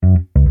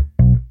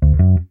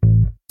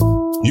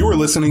You are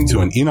listening to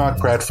an Enoch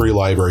Pratt Free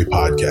Library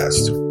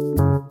podcast.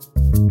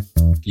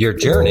 Your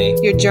journey.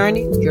 Your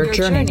journey. Your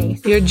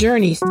journey. Your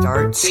journey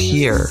Starts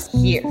here.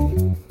 here.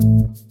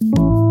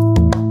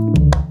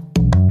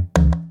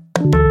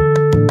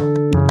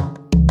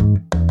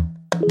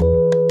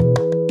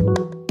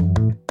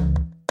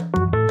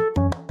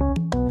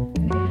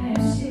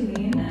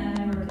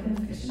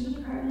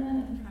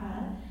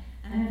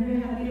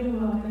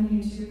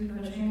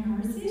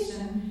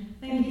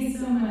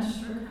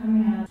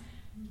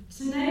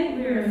 Tonight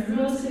we are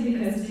thrilled to be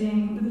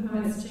hosting the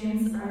poets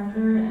James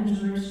Arthur and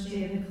George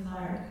David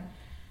Clark.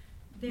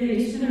 They're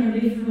each going to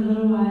read for a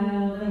little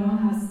while, then we'll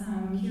have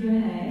some Q&A,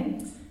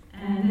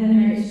 and then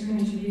they're each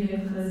going to read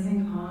a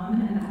closing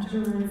poem, and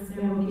afterwards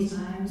there will be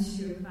time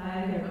to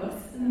buy their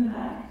books in the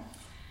back.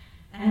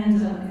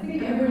 And I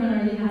think everyone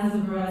already has a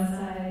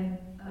broadside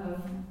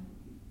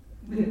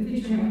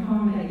featuring a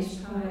poem by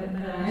each poet,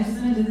 but I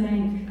just wanted to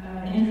thank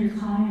Andrew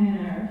Klein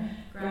and our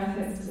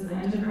graphics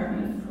design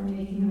department for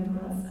making the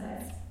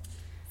broadsides.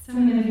 So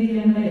I'm going to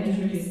begin by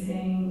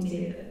introducing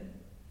David.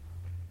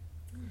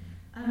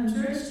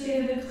 George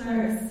David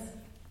Clark's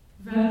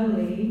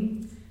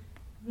Reveille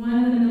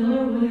won the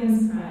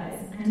Miller-Williams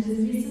Prize, and his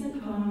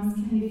recent poems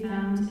can be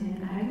found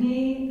in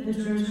Agni, the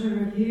Georgia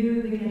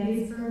Review, the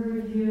Gettysburg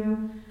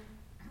Review,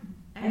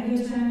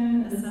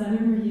 Egerton, the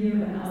Southern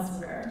Review, and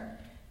elsewhere.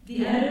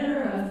 The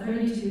editor of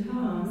 32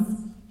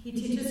 Poems, he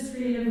teaches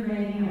creative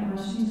writing at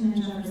Washington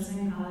and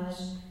Jefferson College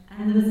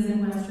and lives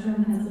in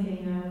Western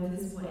Pennsylvania with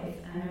his wife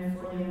and their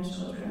 4 young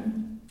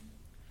children.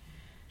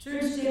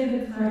 George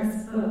David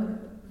Clark's book,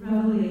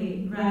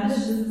 Reveille,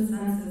 ravishes the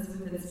senses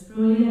with its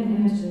brilliant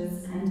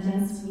images and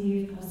dense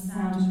weave of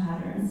sound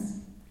patterns.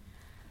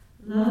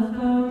 Love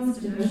poems,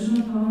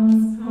 devotional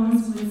poems,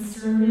 poems with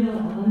surreal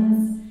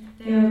elements,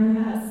 they are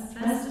perhaps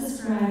best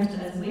described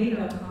as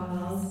wake-up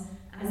calls,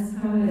 as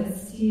poet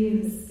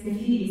Steve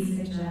Scafidi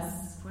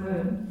suggests,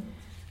 quote,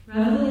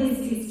 Reveille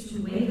seeks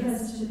to wake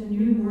us to the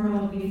new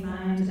world we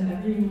find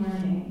every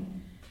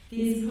morning.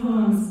 These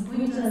poems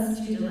point us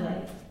to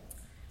delight.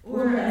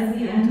 Or, as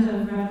the end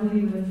of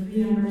Reveille with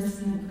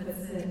Reimbursement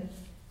puts it,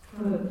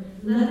 quote,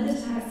 let the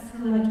tax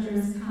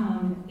collectors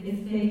come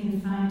if they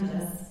can find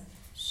us.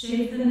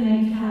 Shake the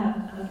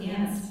nightcap of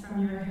ants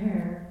from your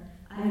hair.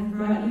 I've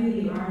brought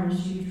you the orange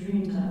you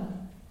dreamed of.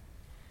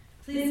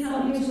 Please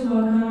help me to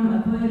welcome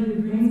a poet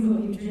who brings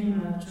what we dream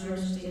of,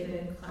 George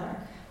David Clark.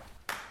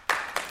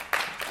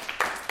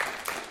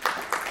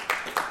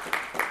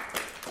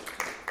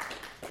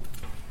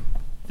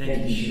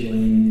 Thank you,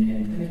 Shailene,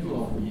 and thank you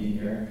all for being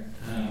here.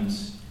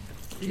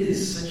 It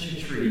is such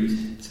a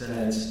treat to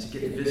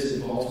get to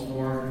visit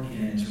Baltimore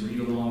and to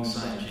read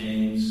alongside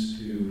James,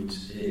 who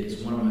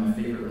is one of my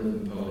favorite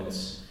living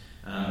poets.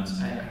 I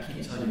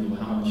can't tell you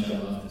how much I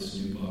love this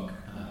new book.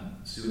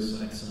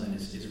 Suicide Son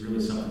is really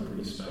something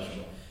pretty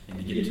special, and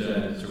to get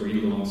to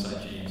read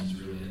alongside James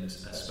is really a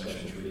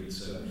special treat.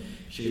 So,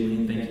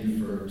 Shailene, thank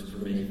you for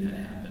making that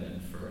happen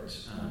and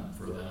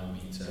for allowing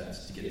me to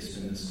get to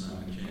spend this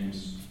time with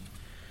James.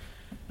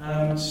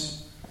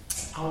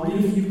 I'll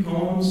read a few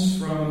poems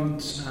from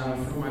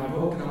my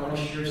book, and I want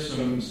to share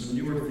some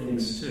newer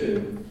things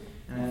too.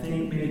 And I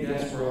think maybe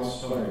that's where I'll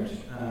start.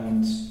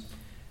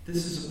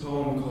 This is a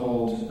poem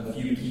called A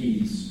Few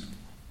Keys.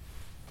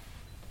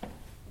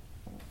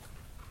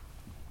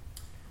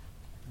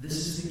 This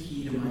is the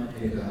key to my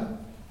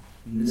pickup,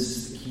 and this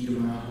is the key to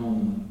my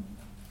home.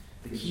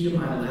 The key to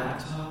my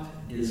laptop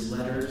is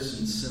letters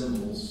and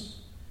symbols.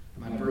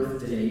 My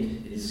birth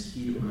date is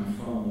key to my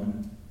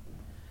phone.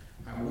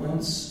 I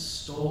once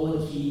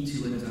stole a key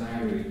to a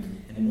diary,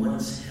 and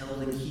once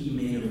held a key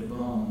made of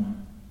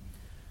bone.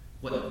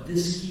 What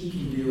this key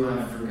can do,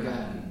 I've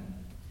forgotten.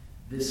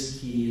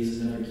 This key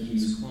is another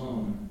key's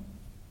clone.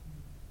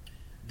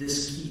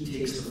 This key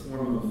takes the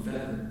form of a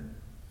feather.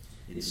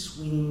 It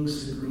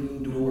swings the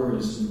green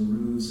doors and the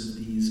roofs of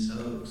these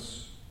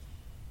oaks.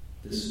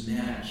 This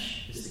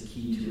match is the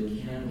key to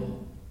a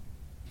candle,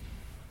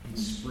 and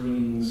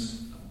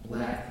springs a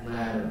black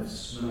ladder of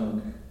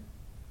smoke.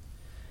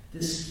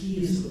 This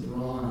key is the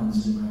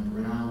bronze in my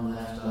brown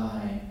left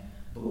eye,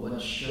 but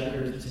what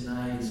shuddered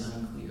tonight is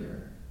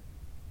unclear.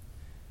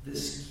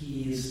 This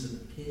key is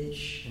the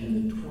pitch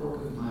and the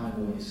torque of my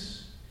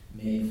voice,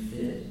 made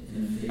fit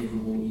in a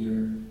favorable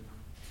ear.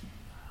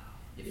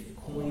 If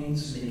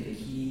coins make a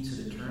key to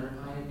the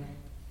turnpike,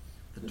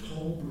 the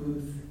toll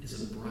booth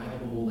is a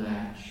bribable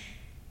latch.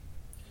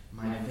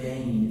 My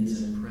vein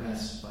is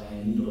impressed by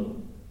a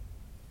needle.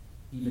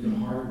 Even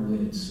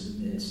hardwood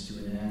submits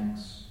to an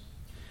axe.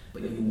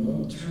 But you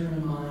won't turn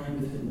a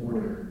mind with an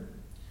order.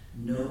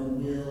 No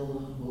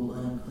will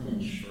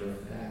unclench for a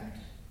fact.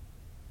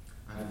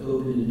 I've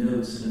opened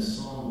notes in a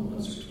song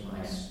once or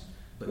twice,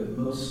 but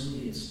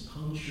mostly it's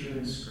puncture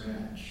and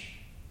scratch.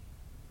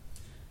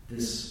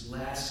 This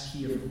last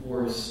key, of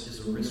course,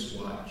 is a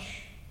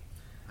wristwatch.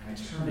 I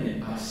turn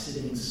it by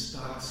sitting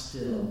stock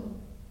still,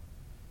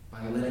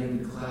 by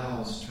letting the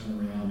clouds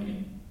turn around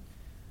me,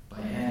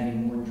 by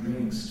adding more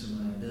drinks to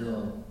my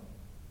bill.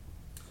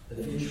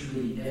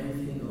 Eventually,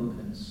 everything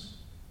opens.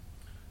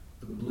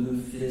 the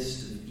blue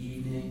fist of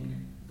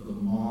evening, the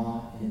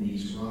maw in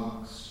these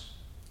rocks.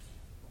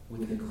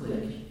 With a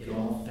click, it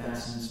all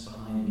fastens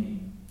behind me.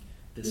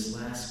 This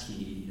last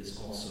key is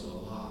also a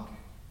lock.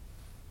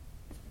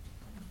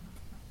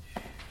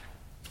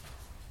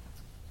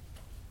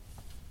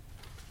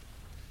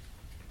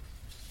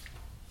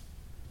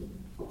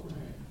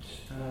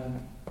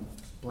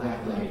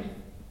 Black light.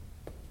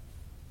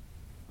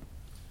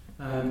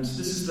 So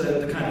this is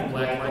the kind of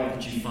black light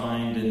that you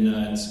find in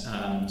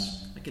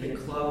like in a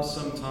club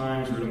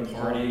sometimes, or at a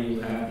party.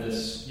 We'll have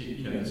this,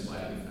 you know, this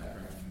light in the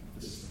background.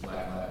 This is the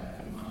black light I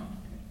have in mind.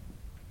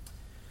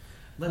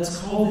 Let's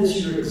call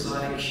this your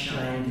exotic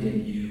shine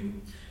debut.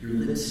 Your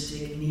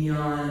lipstick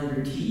neon,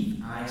 your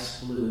teeth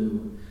ice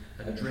blue.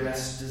 A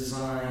dress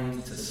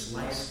designed to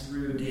slice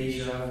through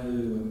deja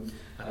vu.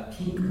 A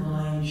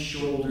pink-lined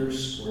shoulder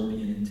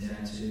scorpion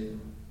tattoo.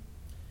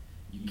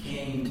 You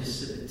came to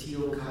sip a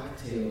teal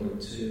cocktail or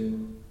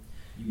two.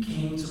 You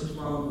came to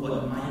plumb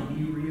what might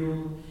be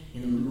real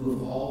in lieu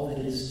of all that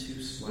is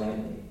too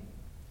slightly.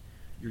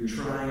 You're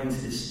trying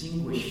to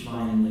distinguish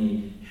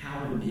finally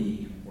how to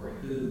be or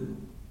who.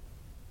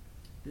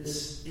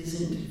 This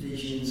isn't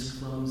vision's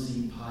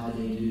clumsy pas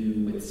de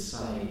deux with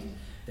sight,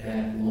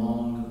 that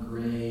long,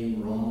 gray,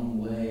 wrong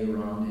way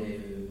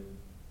rendezvous.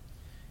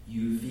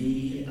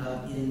 UV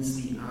upends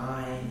the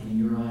eye in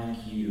your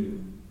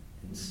IQ,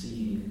 and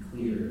seeing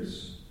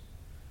clears.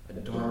 A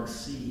dark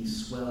sea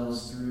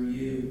swells through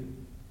you.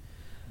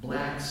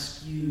 Black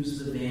skews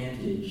the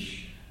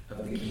vantage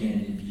of the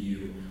candid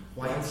view.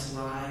 White's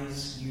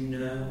lies, you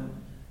know,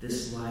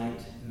 this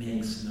light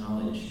makes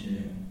knowledge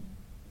new.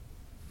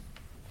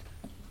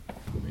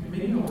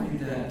 Maybe I'll read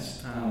that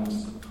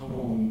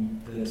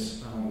poem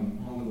that's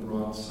on the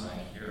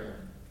broadside here.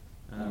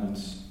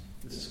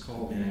 This is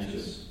called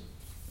Matches.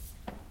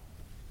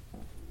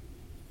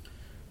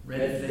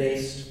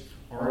 Red-faced,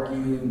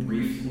 arguing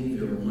briefly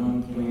their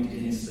one point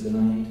against the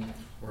night,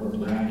 or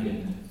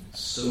blackened,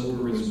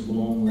 sober as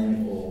blown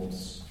light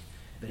bulbs.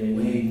 They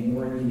weigh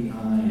more in the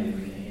eye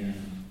than the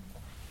hand.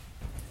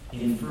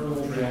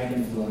 Infernal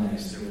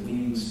dragonflies, their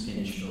wings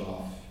pinched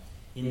off,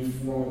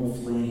 informal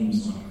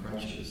flames on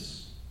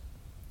crutches.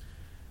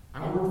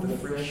 I work the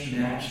fresh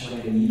match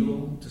like a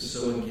needle to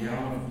sew a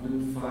gown of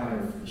blue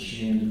fire for the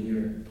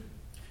chandelier.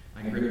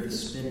 I grip the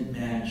spent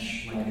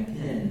match like a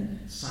pen,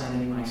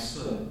 signing my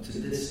soot to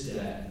this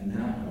debt and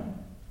that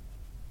one.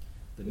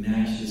 The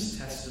match's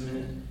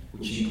testament,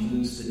 which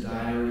includes the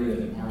diary of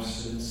an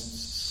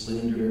arsonist's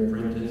slender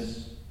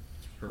apprentice,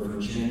 her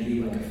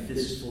virginity like a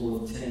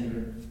fistful of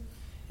tinder,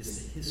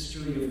 is the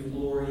history of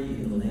glory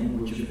in the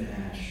language of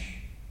ash.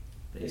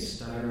 They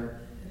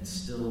stutter, and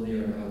still they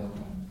are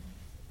eloquent.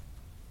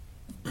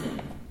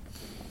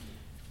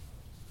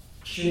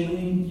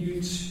 Shailene,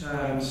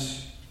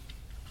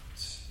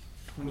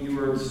 when you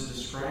were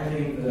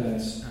describing the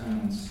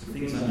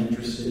things I'm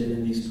interested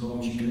in these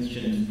poems, you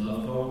mentioned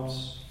love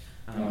poems.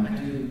 I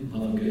do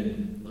love a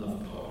good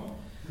love poem.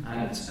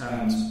 And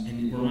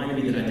it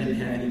reminded me that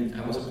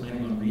I wasn't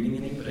planning on reading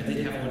any, but I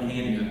did have one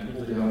handy. I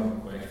pulled it out real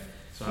quick.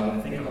 So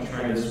I think I'll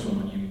try this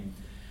one on you.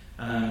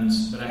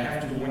 But I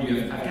have to warn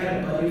you, I've got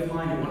a buddy of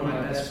mine, and one of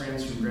my best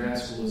friends from grad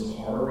school is a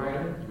horror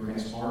writer. He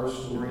writes horror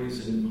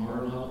stories and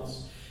horror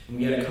novels. And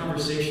we had a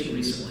conversation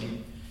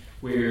recently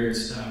where we were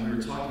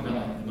talking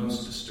about like, the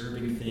most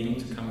disturbing thing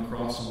to come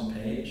across on the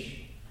page.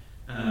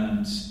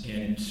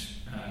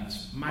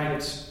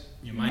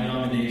 My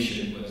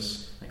nomination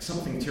was like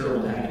something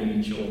terrible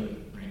happening to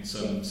children, right?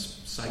 Some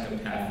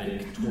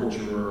psychopathic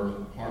torturer,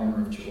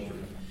 harmer of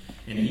children.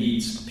 And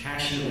he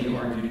passionately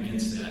argued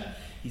against that.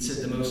 He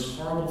said the most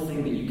horrible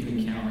thing that you can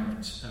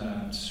encounter,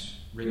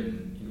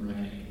 written in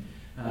writing,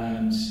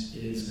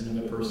 is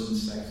another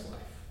person's sex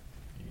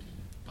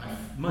life.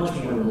 Much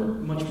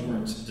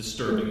more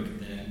disturbing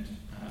than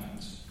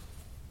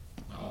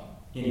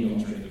any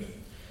alternative.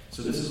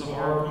 So this is a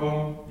horror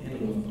poem and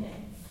a love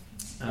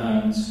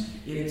poem.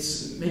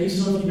 It's maybe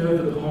some of you know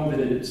the poem that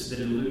it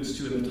alludes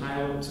to in the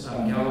title.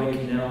 Galway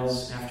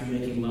Kinnell's "After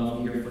Making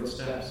Love, We Hear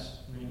Footsteps."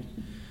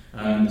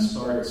 Right? It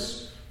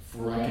starts,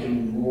 "For I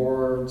can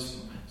roar,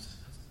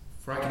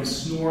 for I can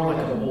snore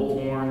like a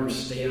bullhorn, or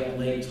stay up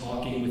late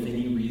talking with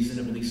any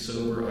reasonably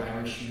sober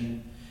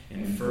Irishman.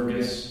 And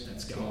Fergus,"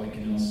 that's Galway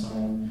Kinnell's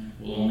son,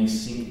 "will only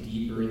sink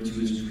deeper into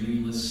his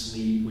dreamless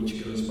sleep,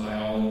 which goes by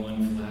all in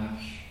one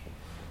flash.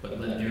 But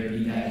let there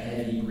be that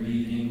heavy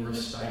breathing or a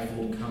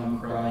stifled come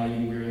cry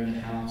anywhere in the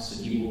house,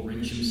 and he will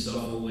wrench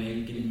himself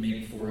awake and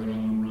make for it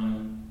on the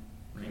run."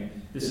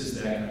 Right? This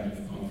is that kind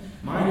of poem.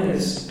 Mine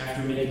is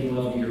 "After Making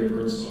Love, We Hear a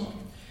Birdsong."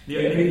 The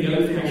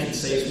other thing I should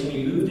say is when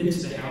we moved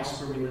into the house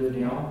where we live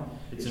now,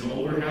 it's an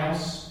older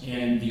house,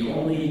 and the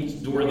only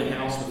door in the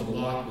house with a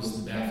lock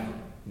was the bathroom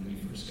when we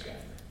first got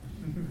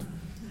there.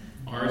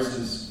 Ours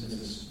is, this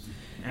is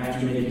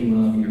 "After Making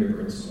Love, We Hear a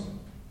Birdsong."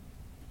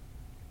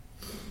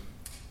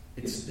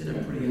 It's been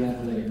a pretty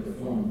athletic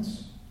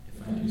performance,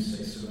 if I do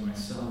say so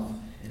myself,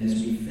 and as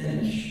we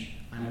finish,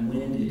 I'm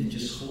winded,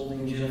 just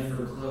holding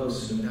Jennifer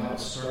close and about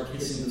to start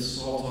kissing the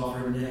salt off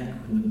her neck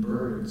when the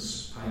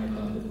birds pipe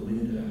up at the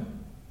window.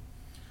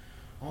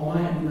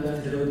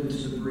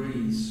 into the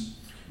breeze.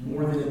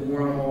 More than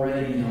warm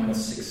already now at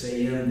 6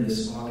 a.m.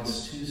 this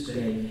August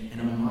Tuesday,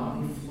 and a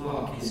motley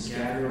flock is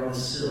gathered on the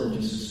sill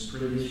just as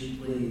pretty as you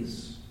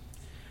please.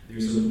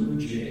 There's a blue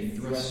jay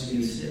thrusting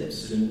his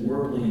hips and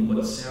warbling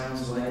what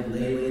sounds like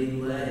lay, lady,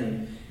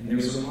 lay, and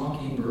there's a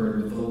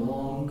mockingbird with a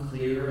long,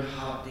 clear,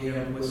 hot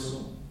damn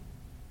whistle.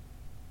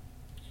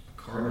 A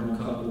cardinal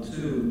couple,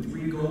 too,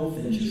 3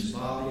 goldfinches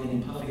bobbing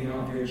and puffing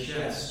out their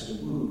chests to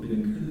whoop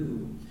and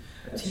coo.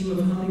 A team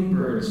of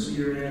hummingbirds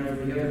leering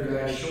over the other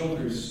guy's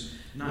shoulders,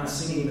 not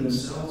singing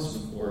themselves,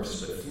 of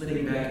course, but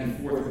flitting back and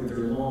forth with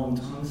their long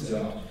tongues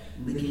out,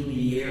 licking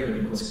the air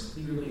in what's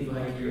clearly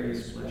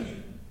vicarious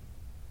pleasure.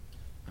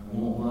 I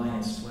won't lie,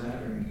 it's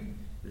flattering,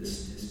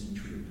 this Disney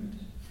treatment.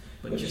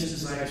 But just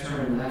as I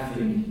turn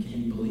laughing,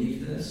 can you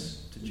believe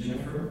this, to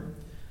Jennifer,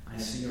 I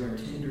see our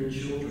tender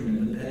children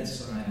at the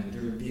bedside with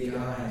their big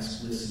eyes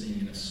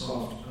glistening in a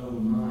soft, oh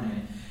my.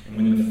 And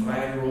when the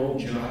 5-year-old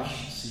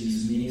Josh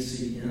sees me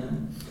see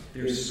him,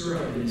 there's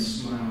syrup in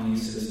his smile, and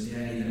he says,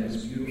 Daddy, that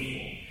was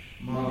beautiful.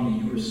 Mommy,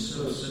 you are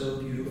so, so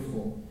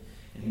beautiful.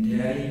 And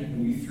Daddy,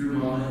 when you threw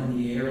Mama in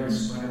the air and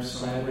spun her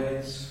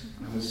sideways,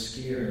 I was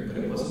scared, but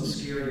it wasn't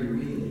scary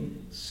really,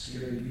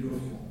 scary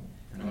beautiful.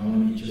 And I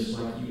want to be just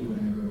like you when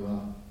I grow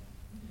up.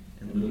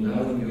 And little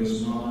Ellen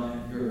goes,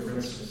 Mama, you're a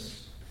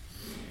princess.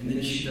 And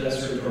then she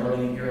does her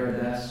darling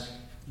arabesque,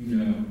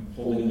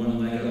 holding one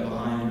leg up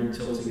behind her,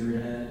 tilting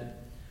her head.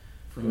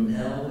 From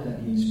L,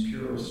 that means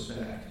pure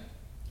respect.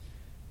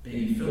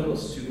 Baby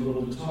Philip's too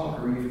little to talk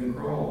or even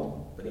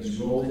crawl, but he's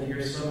rolled in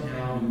here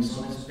somehow and he's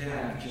on his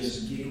back,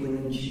 just giggling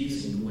and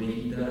cheesing the way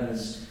he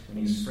does when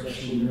he's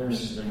freshly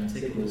nursed and I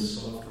tickle his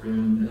soft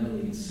round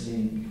belly and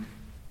sing.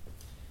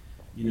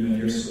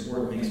 Their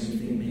support makes me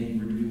think maybe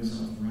we're doing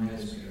something right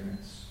as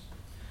parents.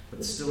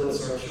 But still,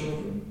 it's our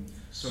children.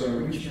 So I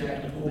reach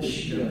back to pull the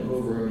sheet up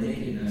over our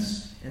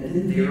nakedness, and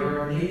then there are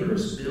our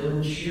neighbors, Bill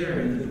and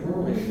Sharon, in the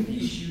doorway with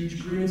these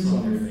huge grins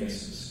on their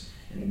faces.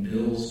 And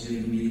Bill's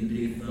giving me the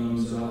big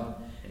thumbs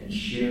up, and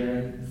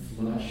Sharon,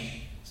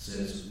 flush,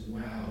 says,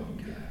 wow,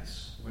 you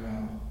guys,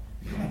 wow.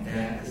 Now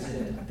that is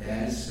it.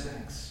 That is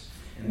sex.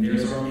 And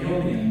there's our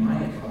mailman,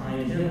 Mike,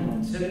 behind him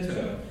on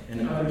tiptoe,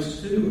 and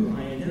others too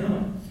behind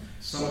him.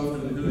 Some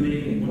of them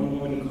hooting, and one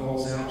woman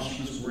calls out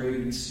she was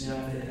worried we'd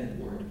snap the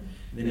headboard.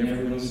 Then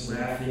everyone's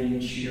laughing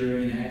and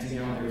cheering and acting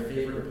out their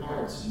favorite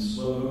parts in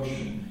slow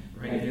motion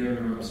right there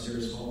in our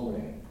upstairs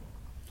hallway.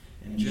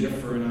 And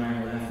Jennifer and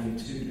I are laughing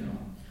too now,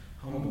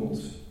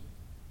 humbled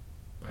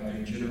by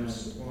their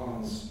generous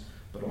applause,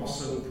 but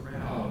also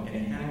proud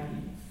and happy,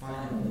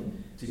 finally,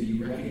 to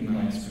be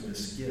recognized for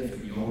this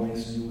gift we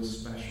always knew was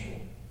special.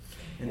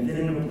 And then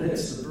in a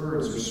blitz, the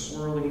birds are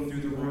swirling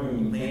through the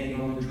room,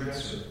 landing on the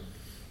dresser,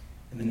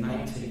 and the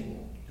night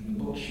table, and the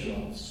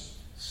bookshelves,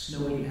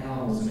 snowy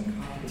owls and a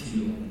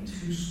cockatiel, and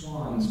 2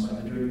 swans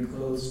by the dirty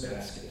clothes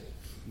basket,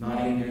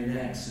 nodding their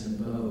necks in a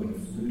bow and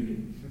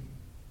fluting.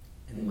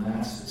 And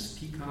last, this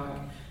peacock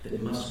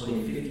that must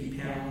weigh 50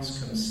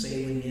 pounds comes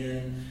sailing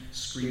in,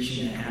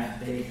 screeching a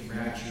half-baked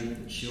rapture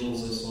that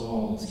chills us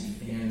all as he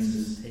fans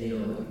his tail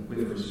and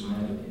quivers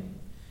mightily.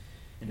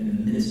 And in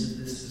the midst of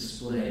this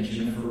display,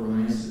 Jennifer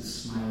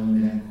rises,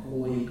 smiling that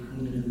coy,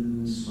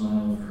 Queen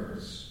smile of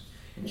hers.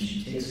 And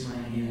she takes my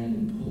hand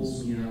and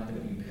pulls me up,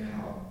 and we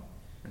bow.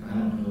 And I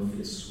don't know if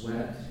it's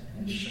sweat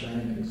and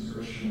shining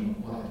exertion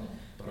or what,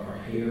 but our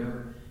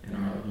hair and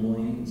our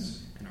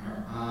loins and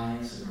our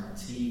eyes and our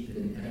teeth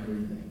and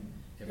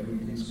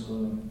everything's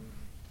glowing.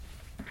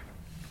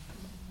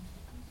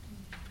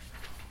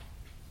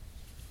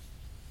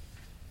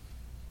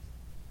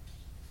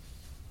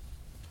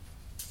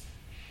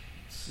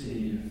 Let's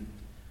see.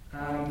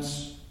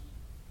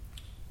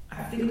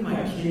 I think my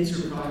kids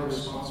are probably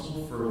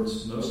responsible for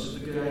most of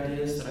the good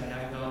ideas that I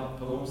have about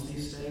poems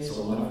these days.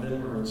 A lot of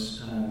them are,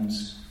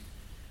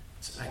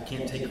 I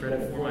can't take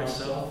credit for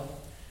myself.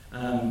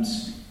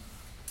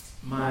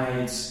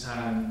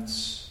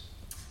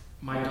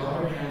 My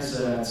daughter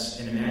has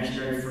an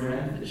imaginary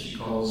friend that she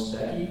calls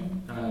Becky.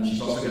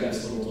 She's also got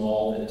this little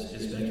doll that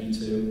is Becky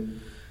too.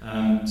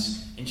 And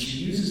she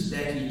uses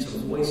Becky to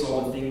voice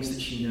all the things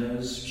that she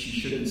knows she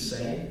shouldn't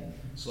say.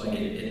 So like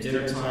at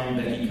dinner time,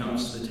 Becky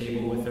comes to the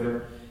table with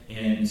her,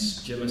 and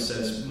Gemma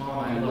says, Mom,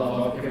 I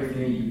love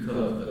everything you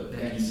cook, but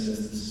Becky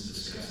says this is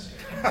disgusting.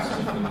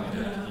 Something like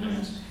that,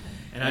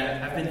 And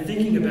I've been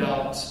thinking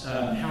about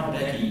how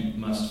Becky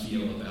must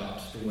feel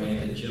about the way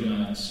that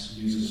Gemma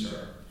uses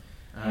her.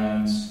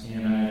 And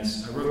I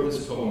wrote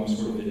this poem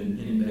sort of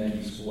in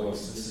Becky's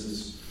voice. This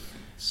is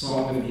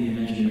Song of the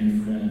Imaginary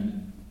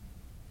Friend.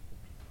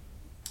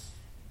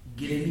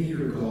 Give me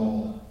your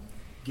gall.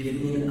 Give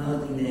me an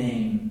ugly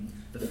name.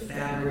 The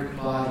fabric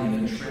body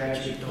of a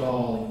tragic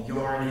doll,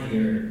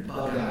 yarn-haired,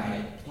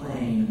 bug-eyed,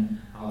 plain.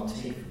 I'll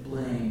take the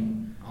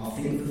blame. I'll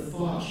think the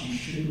thoughts you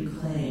shouldn't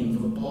claim,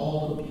 the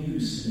bald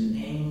abuse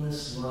and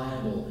aimless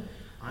libel.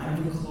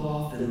 I'm the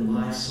cloth and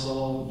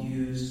Lysol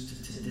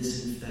used to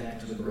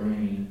disinfect the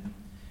brain.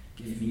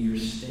 Give me your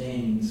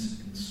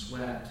stains and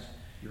sweat,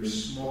 your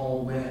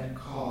small wet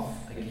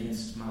cough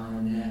against my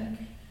neck,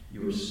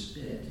 your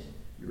spit,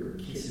 Your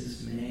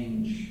kisses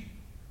mange.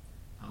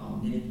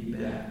 I'll knit you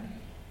back.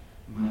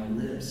 My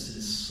lips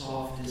as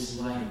soft as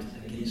light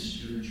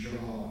against your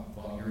jaw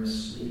while you're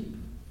asleep.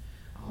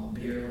 I'll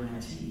bare my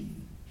teeth,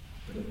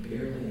 but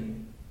barely.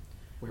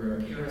 Where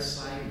a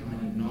parasite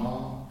might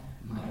gnaw,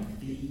 might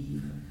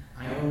thieve,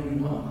 I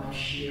only want my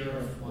share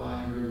of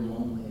why you're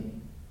lonely,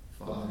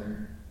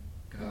 Father,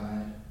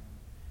 God.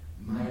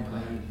 My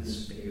bite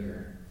is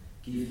bare.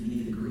 Give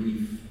me the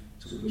grief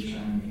to which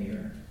I'm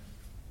heir.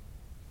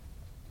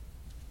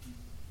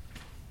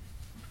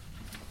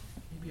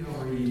 Maybe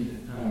I'll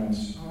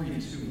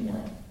read two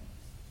more.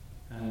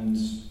 And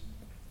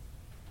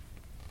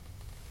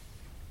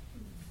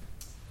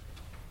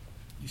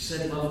you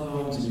said love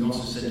poems, and you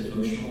also said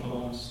devotional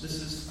poems.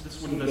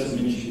 This one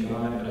doesn't mention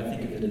God, but I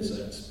think of it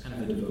as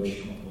kind of a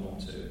devotional poem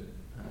too.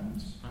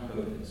 And I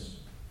hope it is.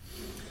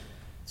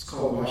 It's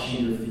called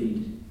Washing Your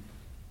Feet.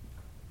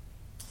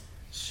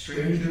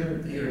 Stranger,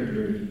 they are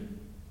dirty.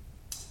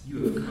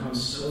 You have come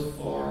so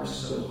far,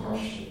 so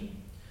harshly,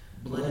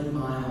 bled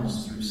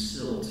miles through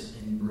silt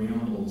and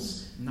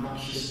brambles,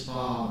 noxious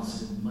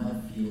bogs and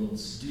mud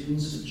fields,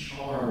 dunes of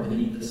char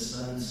beneath the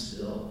sun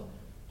still,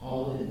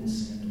 all in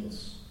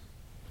sandals.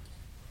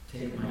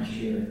 Take my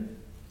chair.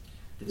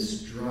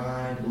 This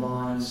dry,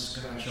 blonde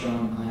scotch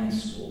on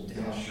ice will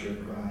douse your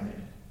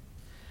pride.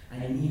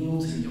 I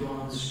kneel to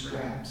yawn the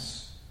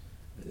straps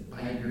that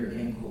bite your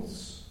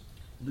ankles,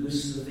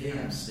 loose the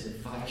vamps that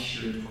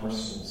vice your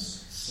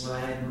tarsals,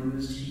 slide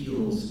bruised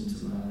heels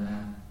into my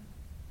lap.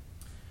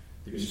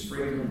 There's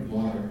fragrant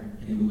water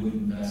in the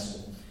wooden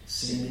vessel,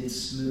 sanded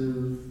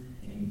smooth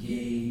and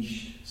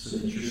gauged so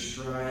that your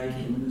stride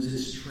can lose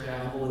its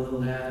travel in the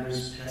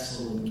lather's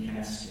pestle and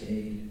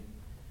cascade.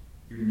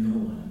 You're no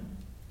one,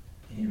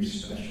 and you're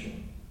special,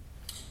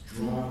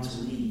 drawn to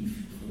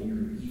leave before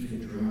you're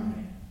even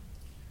dry.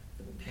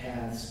 The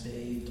paths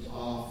bathed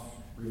off,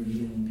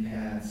 revealing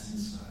paths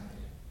inside.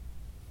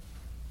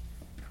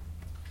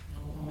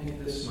 I'll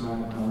make this my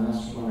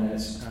last one.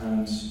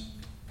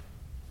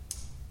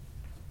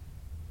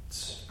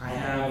 I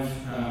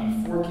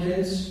have 4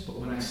 kids, but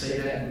when I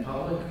say that in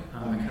public, I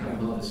kind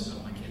of love this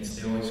about my kids.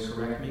 They always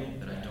correct me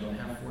that I don't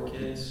have 4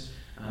 kids.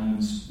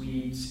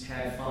 We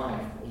had 5,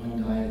 but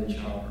 1 died in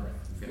childbirth.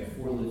 We've got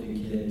 4 living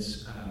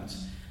kids.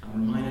 I'm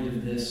reminded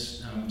of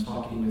this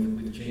talking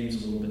with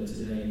James a little bit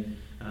today.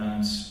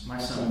 My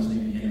son was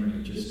named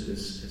Henry, just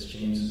as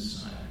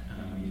James's son.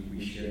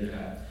 We shared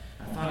that.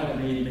 I thought I'd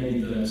read maybe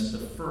the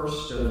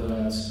first of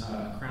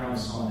a crown of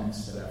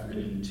sonnets that I've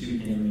written to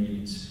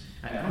Henry.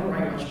 I don't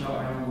write much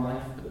about my own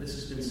life, but this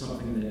has been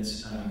something that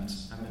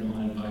I've been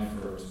haunted by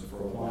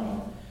for a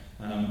while.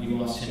 We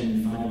lost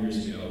him 5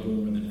 years ago, a little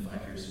more than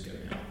 5 years ago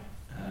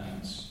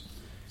now.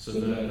 So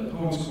the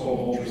poem's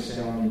called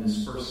Ultrasound, and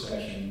this first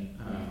section,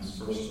 this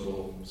first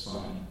little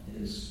sonnet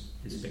is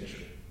his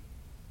picture.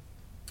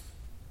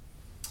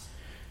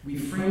 We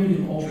framed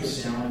an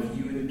ultrasound of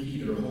you and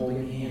Peter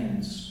holding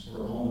hands,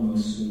 or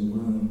almost in the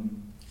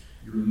womb.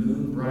 Your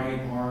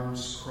moon-bright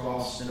arms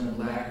crossed in a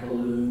black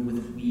balloon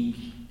with weak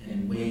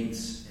and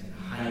weights and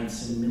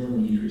heights and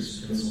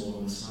millimeters penciled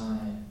on the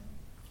side.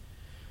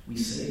 We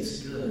say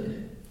it's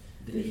good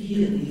that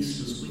he at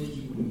least was with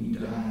you when you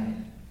died,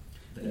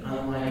 that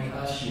unlike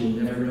us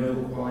you'll never know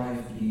the why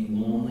of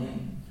being lonely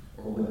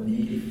or what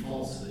naked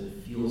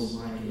falsehood feels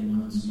like in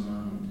one's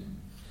mind.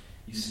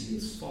 You see,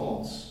 it's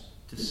false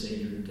to say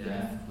your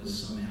death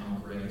was somehow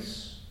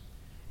grace.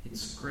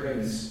 It's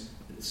grace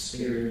that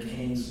spared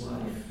Cain's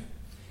life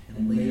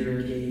and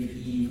later gave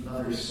Eve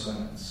other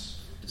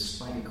sons,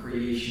 despite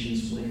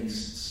creation's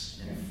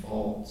wastes and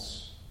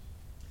faults.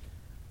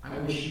 I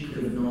wish you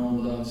could have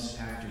known love's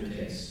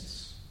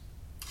aftertastes.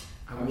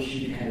 I wish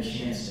you'd had a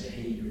chance to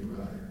hate your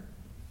brother.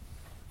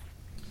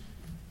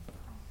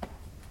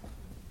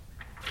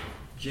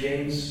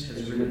 James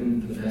has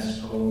written the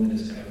best poem that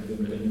has ever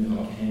been written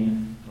about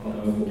Cain. I don't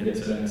know if we'll get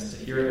to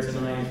hear it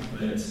tonight,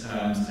 but I just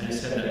had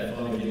that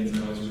thought again as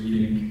I was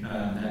reading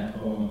that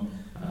poem,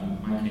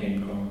 my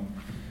Cain poem.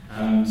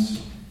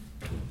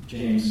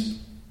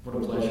 James, what a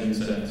pleasure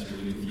to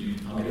read with you.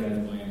 I'll get out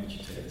of the way and let you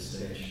take the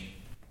stage.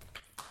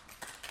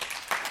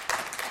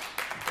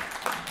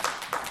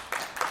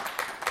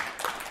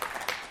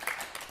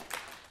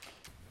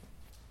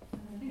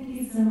 Thank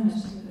you so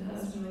much, David. That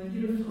was really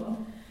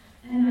beautiful.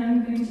 And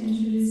I'm going to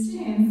introduce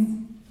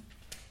James.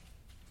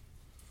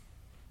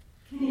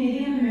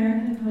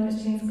 Canadian-American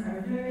poet James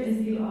Barker is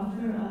the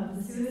author of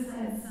The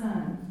Suicide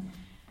Son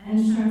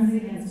and Charms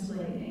Against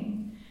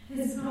Blading.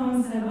 His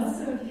poems have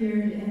also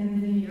appeared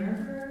in the New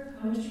Yorker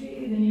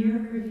Poetry, the New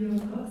York Review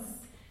of Books,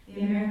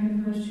 the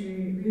American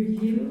Poetry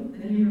Review,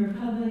 the New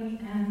Republic,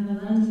 and the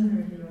London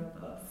Review of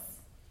Books.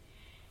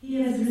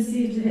 He has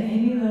received the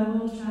Amy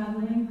Lowell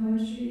Traveling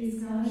Poetry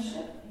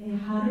Scholarship, a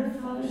Hodder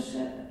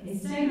Fellowship, a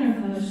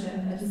Stegner Fellowship,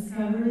 a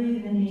Discovery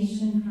the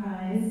Nation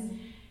Prize,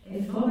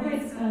 a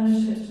Fulbright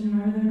Scholarship to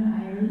Northern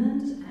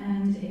Ireland,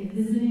 and a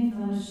Visiting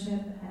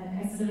Fellowship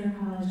at Exeter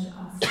College,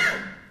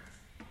 Oxford.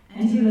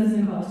 And he lives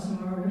in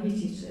Baltimore, where he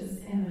teaches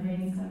in the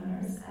reading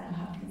seminars at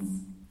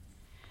Hopkins.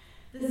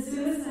 The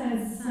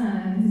Suicide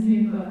Son his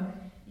new book,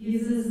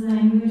 uses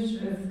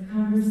language both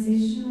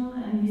conversational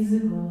and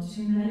musical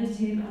to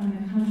meditate on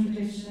the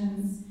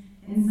contradictions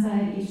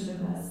inside each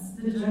of us,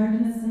 the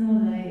darkness and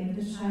the light,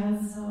 the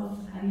child self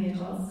and the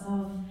adult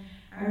self,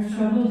 our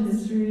troubled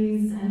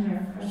histories and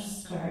our fresh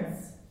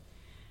starts.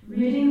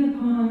 Reading the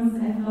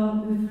poems, I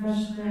felt with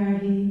fresh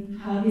clarity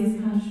how these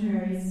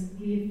contraries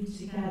weave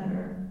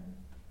together.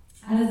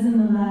 As in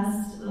the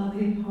last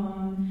lovely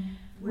poem,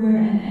 where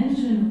an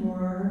engine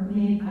roar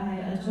made by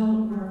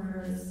adult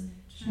workers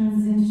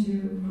turns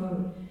into,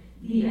 quote,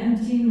 the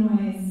empty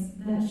noise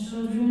that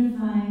children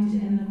find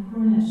in the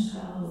cornet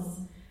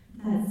shells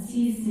that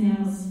sea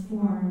snails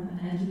form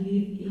and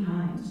leave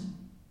behind.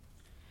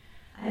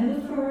 I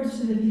look forward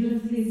to the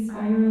beautifully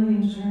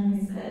spiraling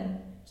journeys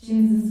that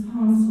James's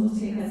poems will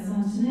take us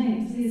on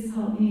tonight. Please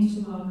help me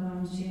to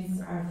welcome James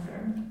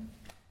Arthur.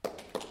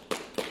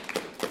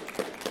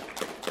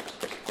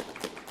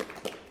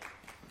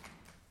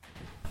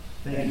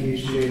 Thank you,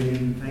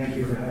 Julian. Thank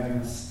you for having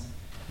us.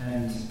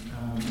 And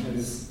it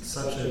is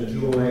such a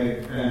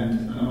joy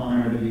and an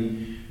honor to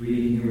be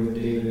reading here with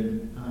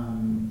David,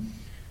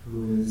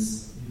 who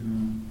is,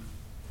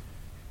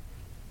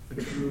 a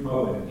true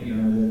poet.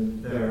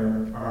 That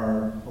there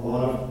are a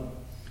lot of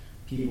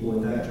people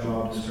with that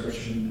job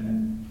description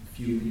and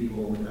few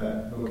people with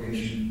that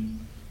vocation.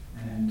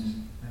 And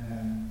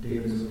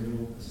David is the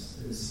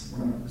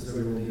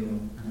real deal.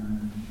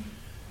 And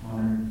I'm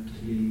honored to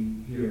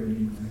be here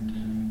reading with him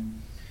tonight.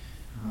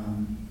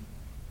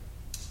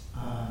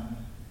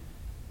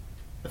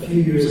 A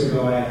few years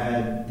ago, I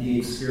had the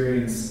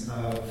experience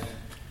of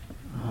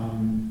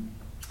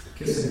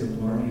kissing the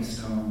Blarney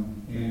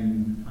Stone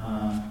in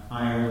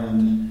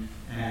Ireland,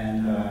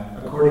 and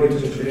according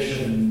to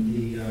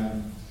tradition,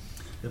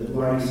 the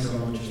Blarney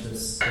Stone, which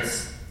is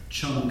this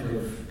chunk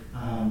of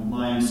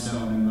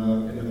limestone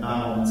in the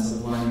battlements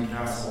of Blarney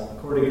Castle,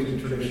 according to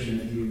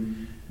tradition, if you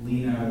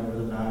lean out over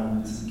the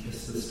battlements and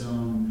kiss the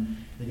stone,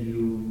 then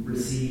you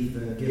receive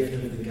the gift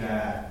of the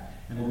gad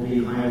and will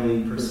be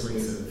highly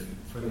persuasive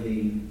for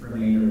the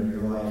remainder of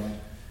your life.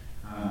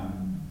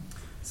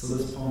 So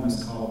this poem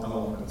is called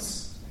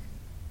Eloquence.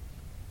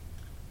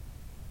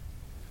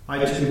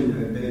 I too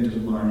have been to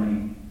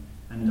Blarney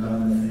and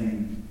done the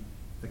thing,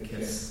 the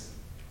kiss.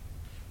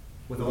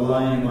 With a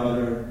line of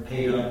other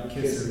paid-up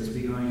kissers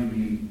behind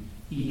me,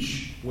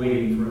 each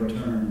waiting for a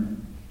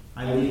turn,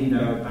 I leaned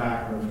out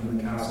backward from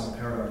the castle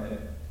parapet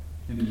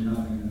into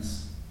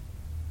nothingness.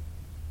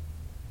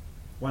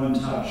 One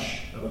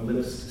touch of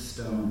lips to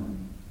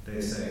stone, they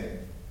say,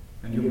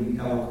 and you'll be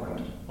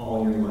eloquent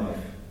all your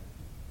life.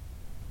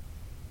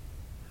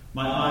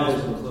 My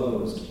eyes were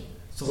closed,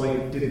 so I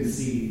didn't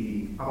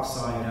see the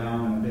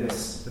upside-down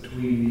abyss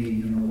between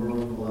me and the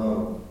world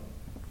below,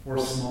 or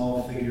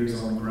small figures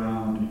on the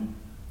ground,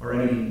 or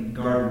any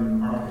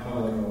garden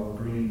archipelago of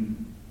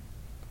green.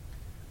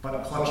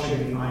 But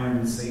clutching the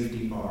iron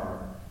safety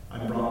bar, I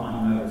brought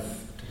my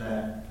mouth to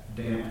that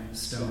damp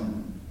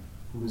stone,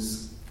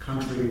 whose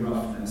country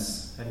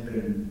roughness had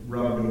been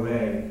rubbed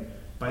away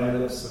by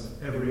lips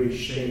of every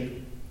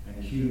shape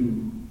and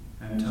hue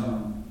and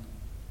tone.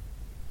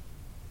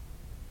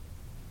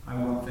 I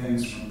want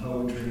things from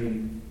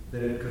poetry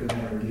that it could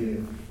never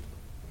give.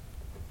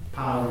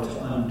 Power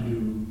to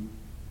undo,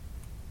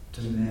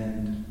 to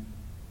mend,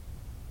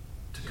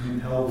 to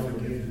compel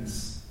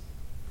forgiveness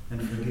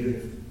and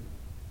forgive.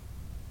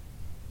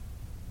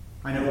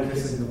 I know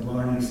kissing the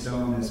Blarney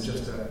Stone is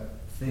just a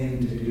thing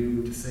to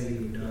do to say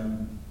you've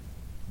done,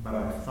 but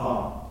I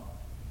thought,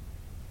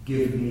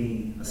 give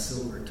me a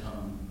silver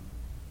tongue.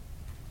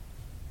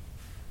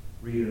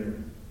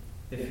 Reader,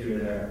 if you're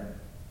there,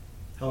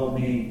 help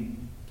me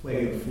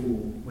play the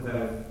fool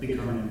without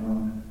becoming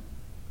one,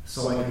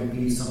 so I can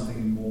be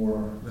something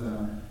more than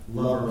a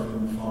lover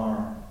from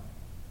afar,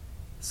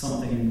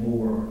 something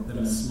more than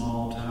a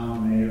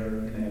small-town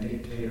mayor in a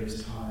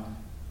dictator's time,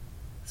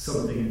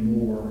 something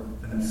more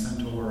than a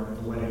centaur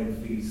at the wedding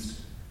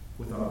feast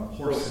with a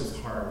horse's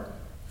heart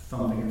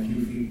thumping a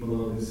few feet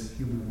below his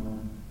human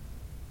one.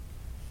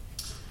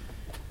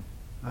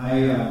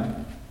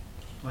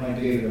 Like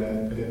David,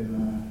 I've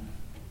been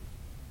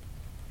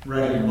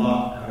writing a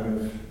lot out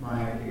of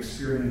my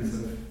experience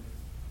of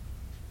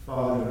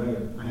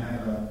fatherhood. I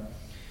have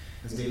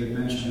as David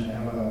mentioned, I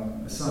have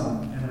a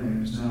son, Henry,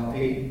 who's now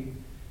 8,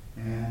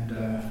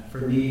 and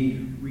for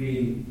me,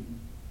 reading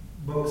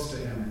books to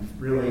him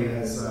really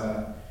has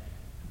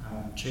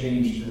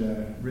changed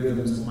the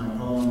rhythms of my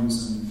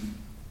poems and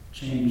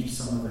changed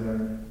some of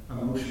their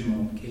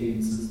emotional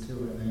cadences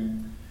too, I think.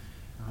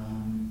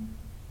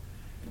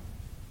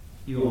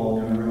 You all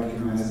are going to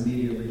recognize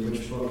immediately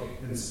which book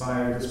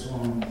inspired this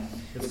poem.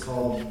 It's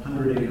called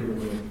 100 Acre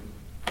Wood.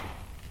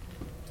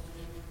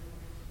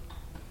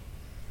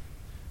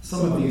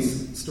 Some of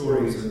these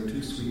stories are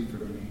too sweet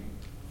for me.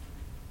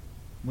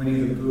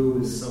 Winnie the Pooh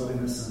is so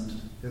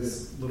innocent,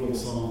 his little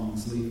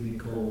songs leave me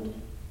cold.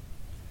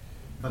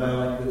 But I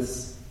like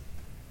this,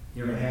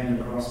 your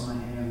hand across my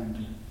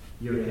hand,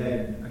 your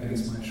head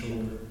against my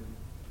shoulder.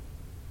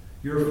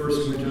 Your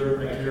first winter,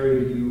 I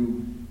carried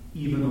you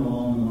even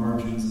along the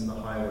margins of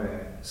the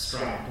highway,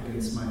 strapped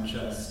against my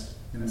chest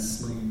in a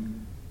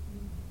sling.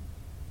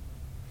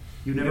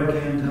 You never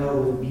can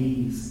tell with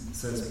bees,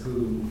 says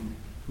Pooh,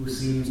 who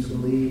seems to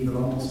believe that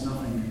almost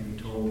nothing can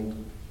be told.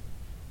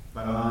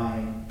 But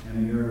I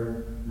am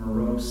your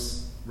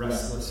morose,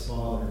 restless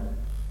father,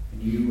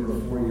 and you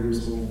are 4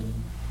 years old.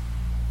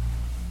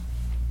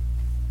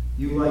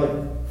 You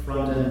like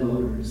front-end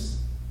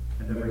loaders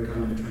and every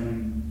kind of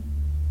train.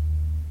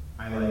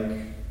 I like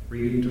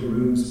reading to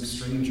rooms of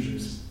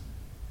strangers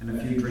and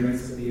a few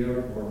drinks at the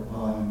airport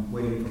while I'm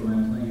waiting for my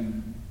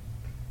plane.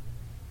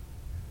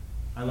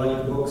 I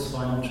like the book's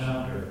final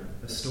chapter,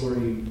 a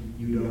story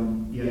you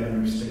don't yet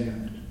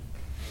understand,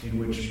 in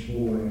which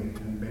boy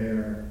and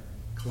bear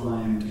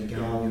climb to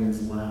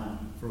Galleon's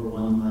lap for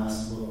one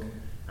last look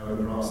out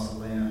across the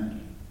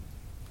land,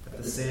 at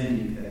the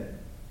sandy pit,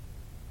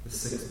 the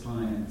 6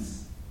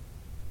 pines,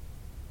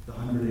 the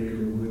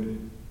 100-acre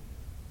wood.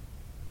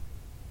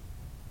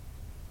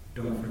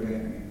 Don't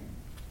forget me,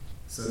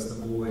 says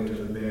the boy to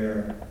the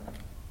bear,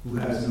 who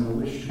has no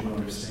wish to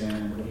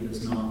understand what he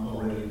does not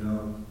already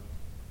know.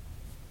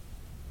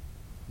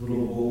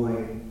 Little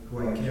boy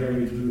who I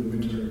carried through the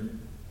winter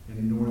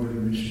in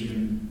northern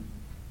Michigan,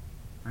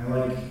 I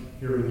like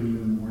hearing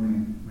you in the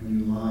morning when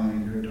you lie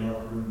in your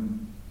dark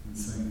room and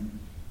sing.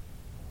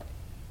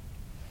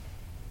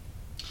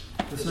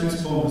 This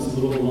next poem is a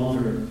little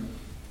longer.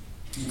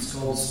 It's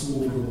called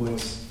School for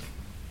Boys.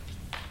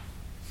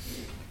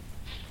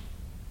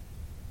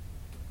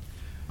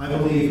 I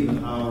believe in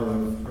the power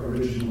of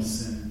original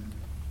sin,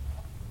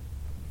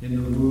 in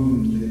the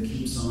wound that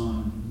keeps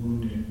on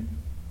wounding.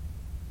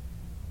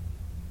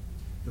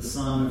 The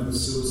son of the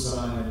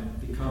suicide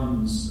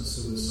becomes a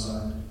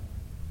suicide.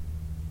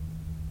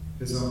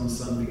 His own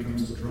son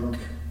becomes a drunk.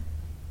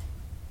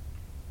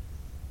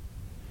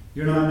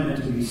 You're not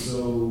meant to be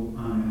so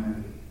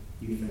unhappy,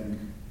 you think.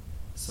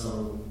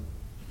 So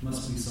it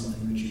must be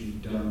something that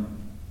you've done.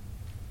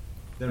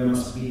 There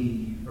must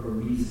be a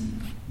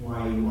reason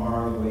why you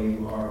are the way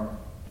you are.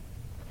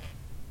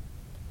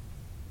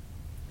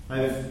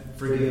 I've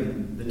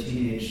forgiven the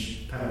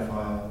teenage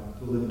pedophile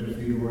who lived a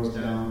few doors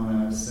down when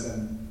I was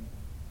 7.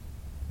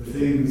 The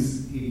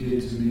things he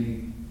did to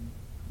me,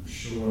 I'm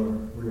sure,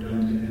 were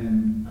done to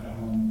him at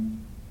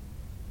home.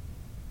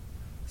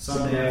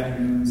 Sunday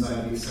afternoons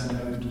I'd be sent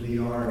out into the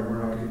yard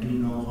where I could do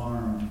no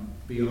harm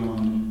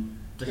beyond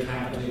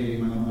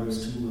decapitating my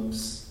mother's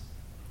tulips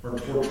or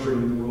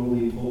torturing the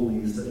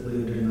roly-polies that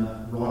lived in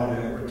the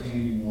rotted-out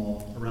retaining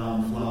wall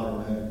around the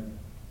flower bed.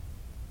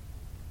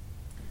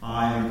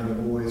 I and the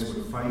boys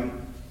would fight,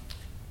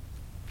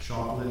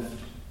 shoplift,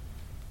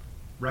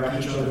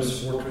 wreck each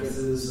other's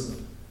fortresses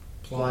of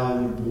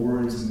plywood,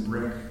 boards, and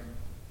brick,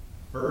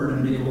 or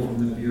earn a nickel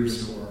from the beer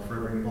store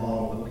for every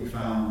bottle that we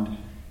found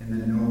in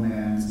the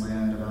no-man's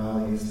land of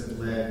alleys that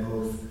led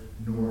both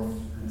north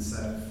and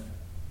south.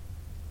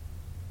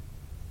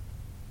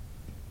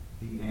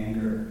 The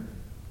anger,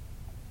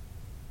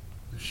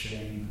 the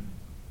shame.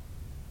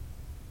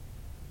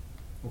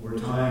 Over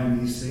time,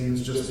 these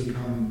things just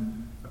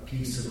become a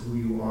piece of who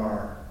you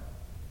are.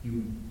 You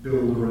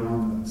build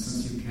around them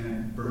since you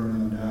can't burn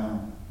them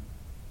down.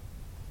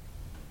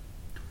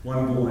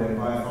 One boy,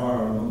 by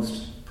far the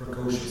most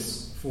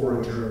precocious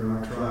forager in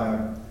our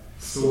tribe,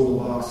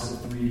 stole a box of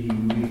 3D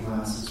movie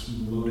glasses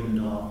from the loading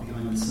dock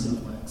behind the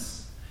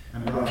Cineplex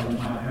and brought them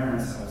to my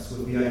parents' house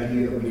with the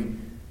idea that we'd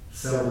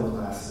sell the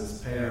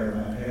glasses pair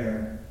by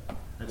pair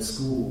at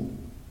school,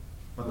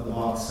 but the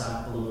box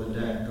sat below the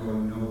deck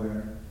going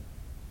nowhere.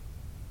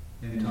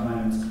 In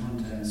time, its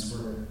contents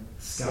were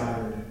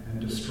scattered and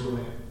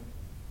destroyed.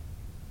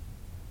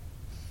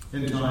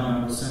 In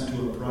time, I was sent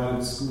to a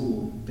private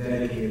school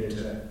dedicated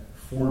to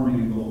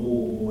forming the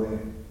whole boy,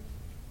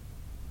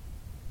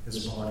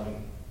 his body,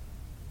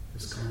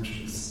 his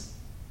conscience,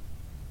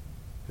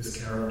 his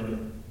character,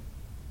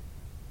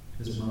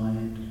 his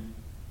mind.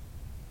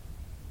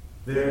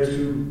 There,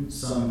 too,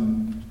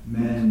 some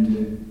men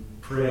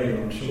did prey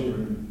on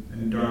children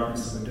in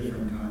darkness of a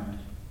different kind.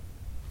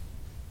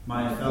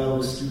 My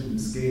fellow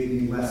students gave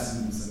me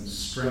lessons in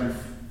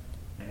strength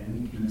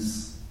and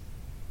weakness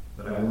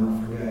that I will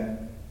not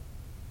forget.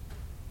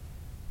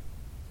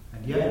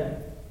 And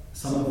yet,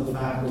 some of the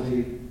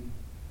faculty,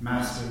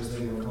 masters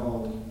they were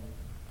called,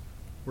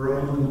 were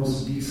among the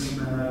most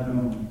decent men I've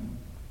known.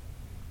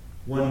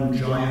 One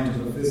giant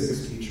of a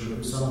physics teacher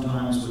who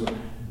sometimes would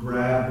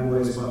grab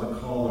boys by the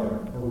collar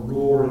or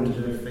roar into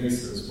their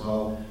faces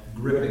while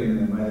gripping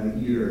them by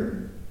the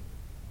ear.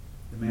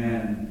 The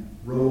man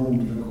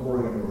roamed the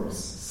corridors,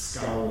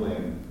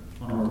 scowling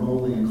on a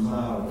rolling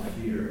cloud of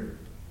fear,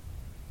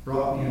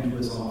 brought me into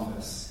his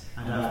office,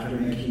 and after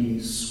making me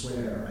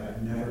swear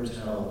I'd never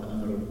tell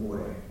another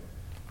boy,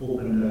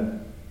 opened a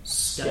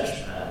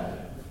sketch pad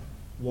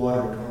of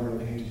watercolor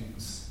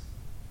paintings.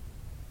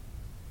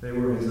 They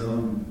were his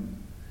own,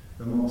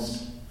 the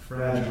most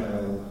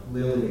fragile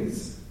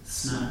lilies,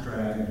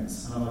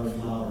 snapdragons, and other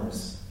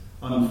flowers,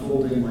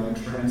 unfolding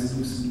like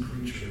translucent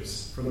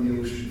creatures from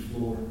the ocean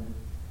floor.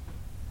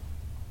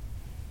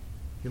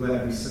 He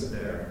let me sit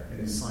there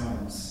in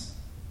silence,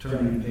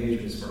 turning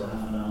pages for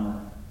half an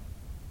hour.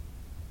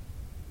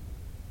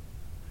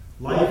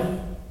 Life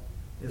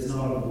is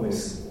not a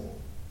boys' school,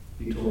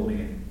 he told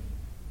me.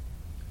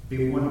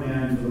 Be one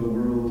man for the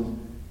world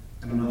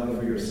and another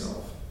for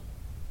yourself.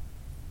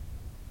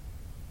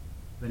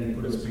 Then he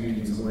put his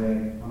paintings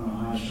away on a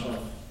high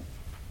shelf.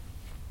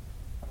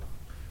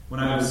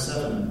 When I was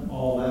 7,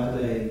 all that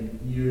lay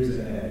years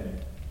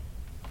ahead.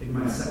 In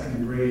my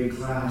second grade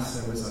class,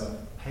 there was a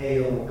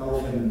pale,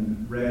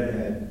 elfin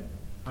redhead,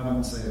 I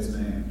won't say his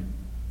name,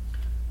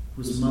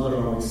 whose mother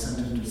always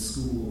sent him to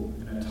school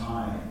in a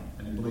tie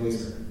and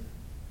blazer.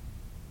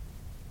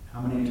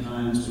 How many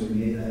times we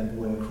made that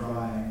boy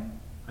cry,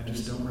 I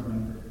just don't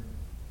remember.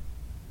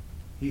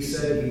 He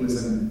said he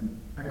was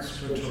an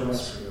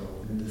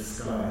extraterrestrial in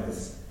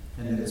disguise,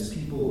 and that his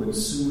people would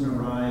soon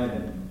arrive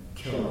and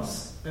kill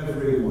us,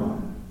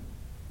 everyone,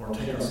 or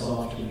take us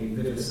off to be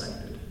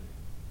vivisected.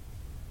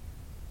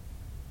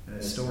 And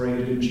his story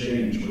didn't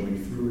change when we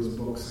threw his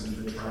books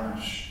into the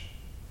trash,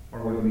 or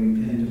when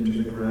we pinned him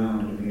to the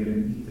ground and made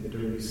him eat the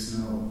dirty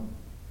snow.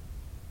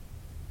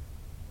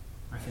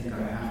 I think I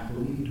half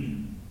believed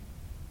him,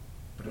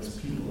 but his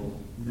people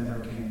never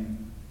came.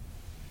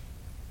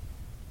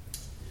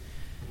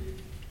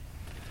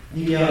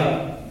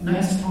 The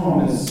next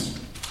poem is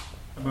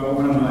about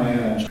one of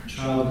my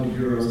childhood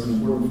heroes, an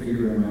important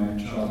figure in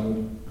my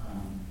childhood.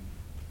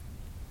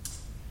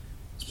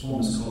 This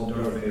poem is called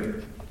Darth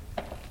Vader.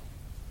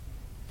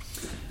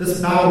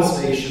 This battle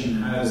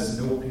station has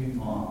no ping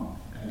pong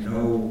and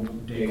no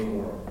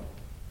decor,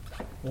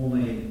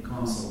 only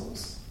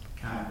consoles,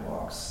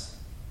 catwalks,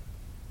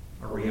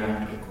 a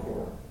reactor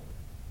core.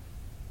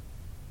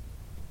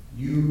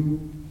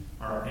 You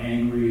are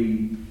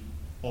angry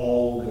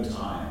all the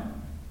time.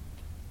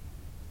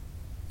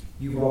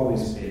 You've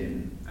always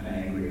been an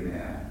angry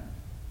man.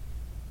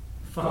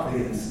 Fuck the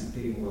innocent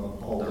people of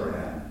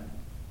Alderaan.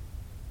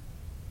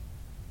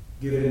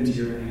 Give in to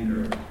your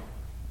anger.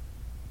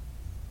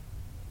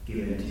 Give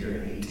in to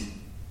your hate.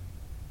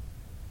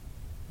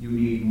 You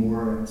need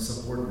more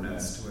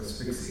subordinates to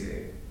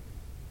asphyxiate.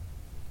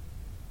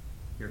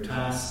 Your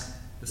task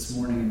this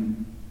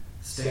morning,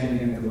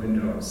 standing at the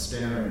window,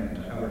 staring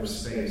into outer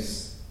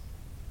space.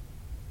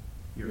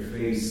 Your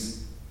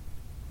face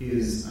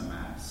is a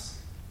mask.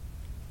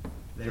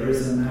 There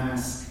is a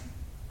mask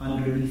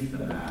underneath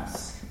the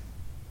mask,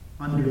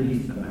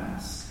 underneath the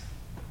mask,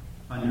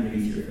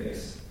 underneath your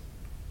face.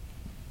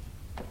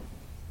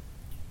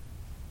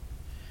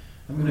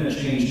 I'm going to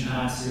change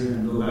hats here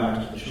and go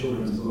back to the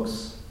children's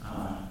books.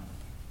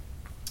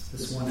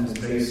 This one is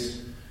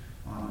based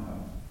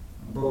on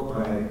a book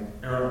by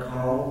Eric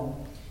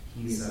Carle.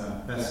 He's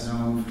best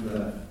known for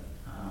the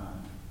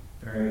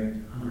Very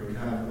Hungry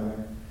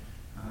Caterpillar.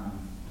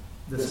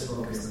 This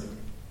book is the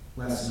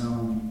less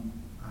known,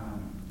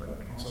 but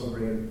also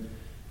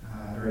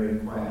very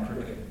quiet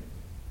cricket.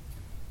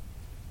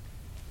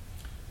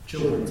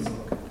 Children's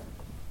book,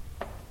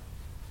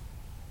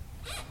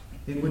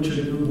 in which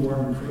a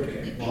newborn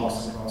cricket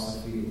walks across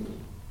a field,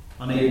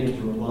 unable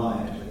to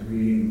reply to the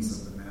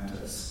greetings of the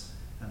mantis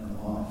and the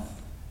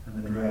moth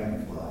and the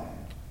dragonfly,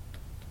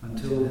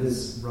 until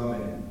his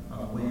rubbing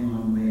of wing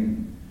on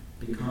wing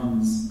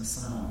becomes a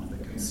sound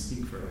that can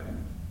speak for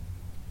him.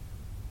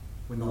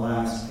 When the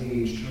last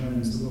page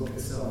turns, the book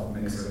itself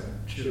makes a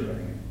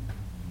chirruping.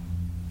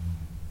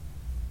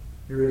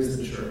 Here is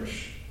the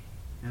church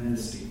and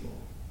the steeple.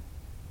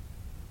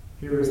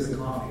 Here is the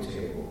coffee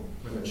table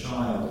where the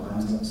child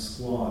lines up a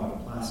squad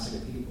of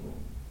plastic people.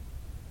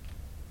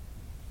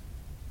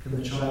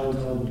 Can the child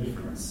tell the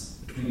difference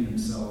between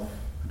himself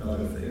and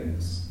other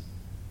things?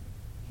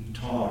 He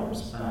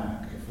totters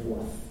back and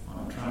forth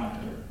on a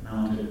tractor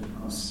mounted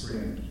on a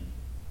spring.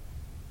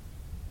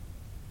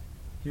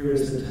 Here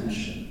is the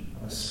tension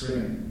of a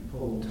string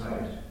pulled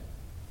tight,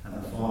 and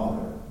the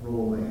father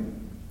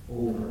rolling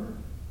over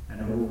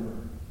and over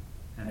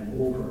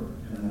and over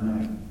in the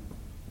night.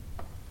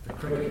 The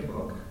cricket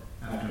book,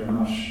 after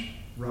much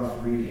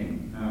rough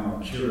reading, now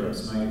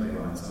chirrups nightly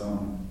on its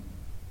own.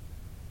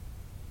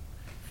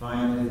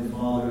 Finally, the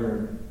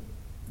father,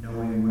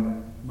 knowing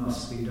what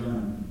must be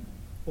done,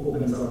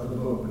 opens up the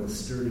book with a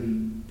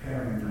sturdy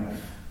paring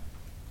knife,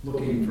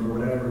 looking for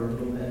whatever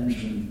little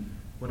engine,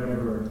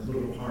 whatever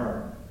little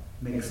part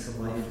makes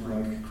the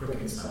lifelike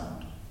cricket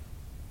sound.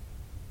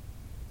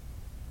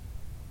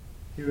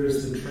 Here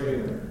is the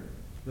trailer,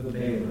 the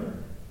baler,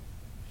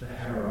 the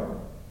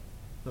harrow,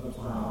 the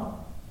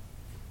plow.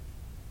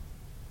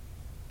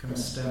 Can a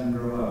stem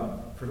grow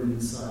up from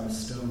inside a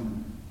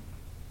stone?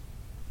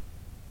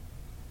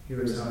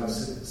 Here is how to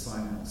sit in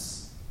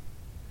silence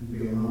and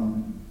be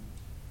alone.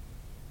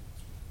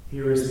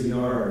 Here is the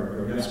yard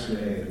where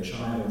yesterday the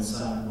child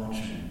sat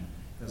watching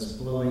as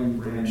blowing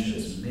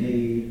branches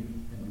made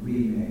and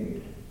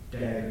remade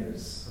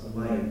daggers of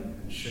light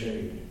and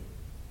shade.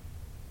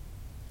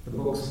 The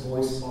book's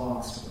voice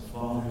box to the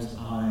father's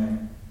eye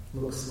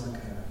looks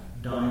like a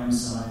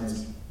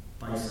dime-sized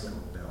bicycle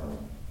bell,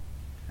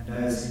 and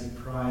as he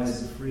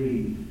pries it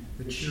free,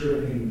 the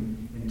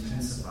chirruping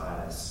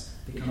intensifies,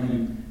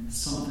 becoming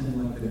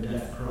something like the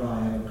death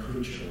cry of a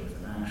creature with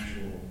an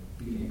actual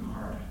beating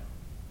heart,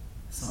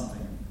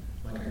 something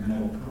like like a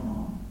metal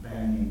prong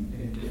banging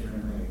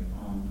indifferently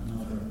on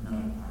another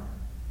metal part.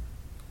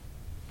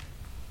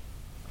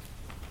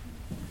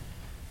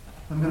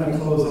 I'm going to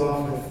close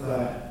off with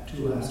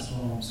two last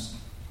poems.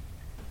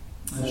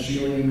 As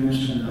Sheila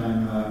mentioned,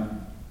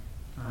 I'm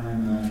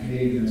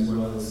Canadian as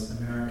well as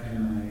American. I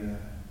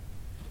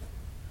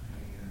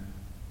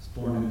was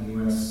born in the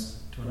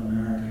U.S. to an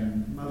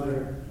American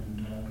mother and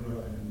grew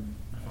up in,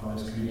 my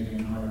father's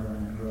Canadian, however,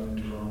 and I grew up in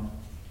Toronto.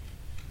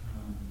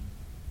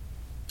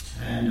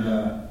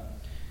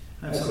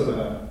 I have sort of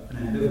an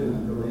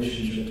ambivalent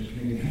relationship to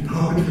Canadian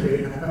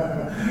poetry. I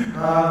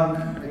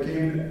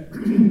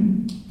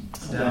came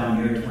down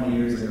here 20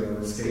 years ago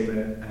to escape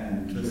it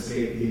and to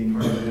escape being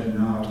part of it, and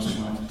now I just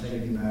want it to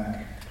take me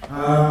back.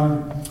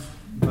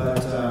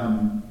 But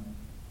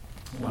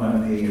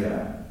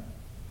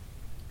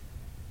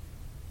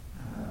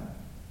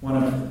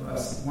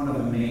one of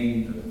the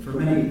main, for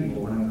many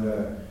people, one of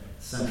the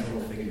central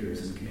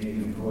figures in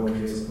Canadian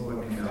poetry is a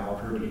poet named Al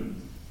Purdy.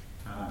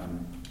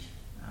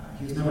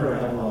 He's never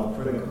had a lot of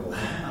critical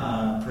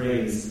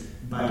praise,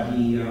 but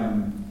he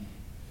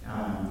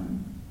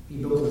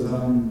built his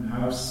own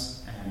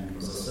house and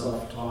was a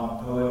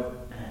self-taught poet,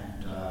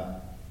 and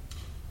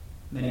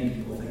many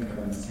people think of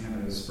him as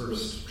Canada's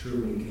first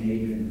truly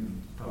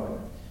Canadian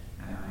poet.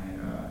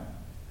 And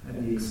I had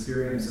the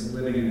experience of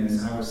living in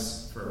his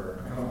house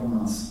for a couple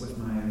months with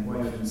my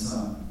wife and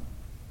son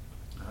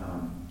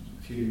a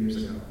few years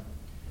ago.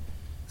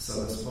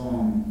 So this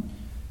poem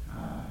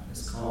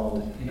is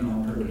called In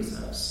Al Purdy's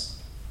House.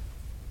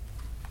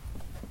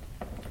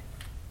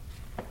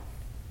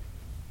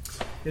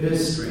 It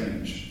is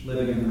strange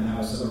living in the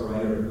house of a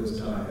writer who has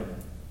died.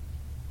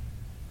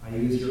 I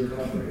use your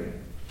cutlery,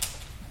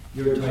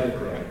 your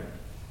typewriter.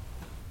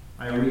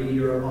 I read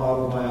your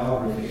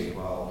autobiography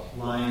while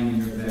lying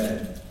in your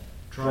bed,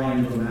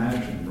 trying to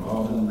imagine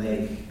Robin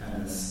Lake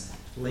and this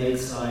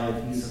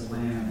lakeside piece of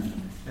land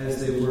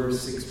as they were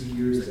 60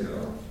 years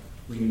ago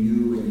when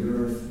you and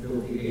your earth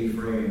built the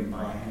A-frame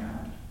by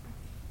hand,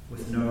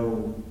 with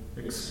no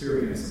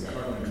experience of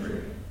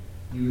carpentry,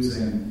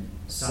 using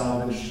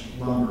salvaged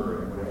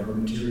lumber and whatever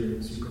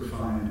materials you could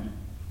find.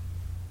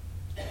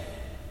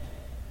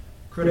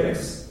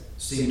 Critics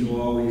seem to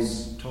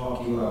always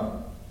talk you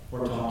up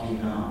or talk you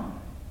down,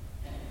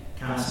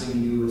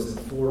 casting you as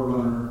the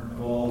forerunner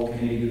of all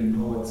Canadian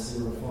poets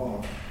who are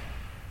fallen,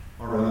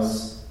 or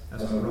us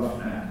as a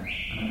roughneck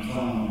and a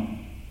clown.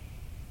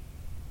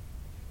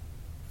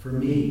 For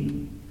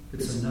me,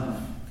 it's enough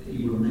that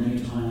you were many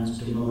times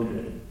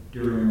demoted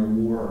during a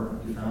war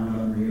you found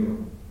unreal,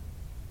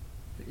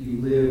 that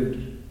you lived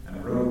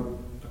and wrote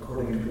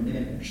according to an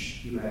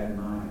image you had in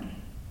mind,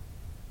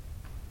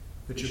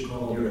 that you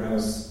called your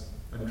house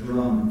a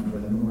drum for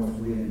the north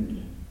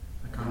wind,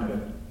 a kind of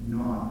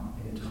knot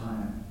in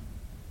time.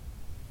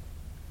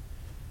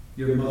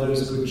 Your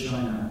mother's good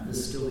china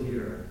is still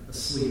here,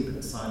 asleep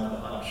inside the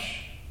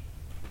hutch.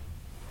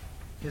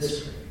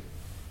 History,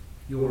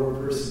 your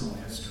personal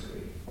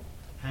history,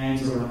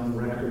 hangs around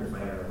the record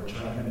player which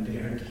I haven't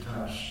dared to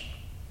touch.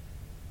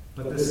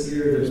 But this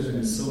year there's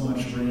been so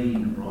much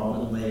rain,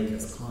 Robin Lake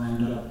has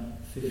climbed up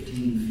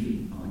 15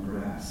 feet on the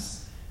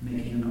grass,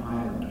 making an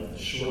island of the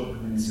short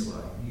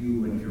peninsula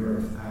you and your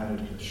earth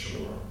added to the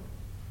shore.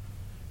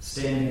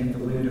 Standing at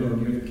the window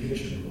near the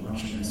kitchen,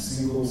 watching a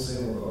single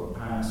sailboat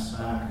pass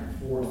back and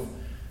forth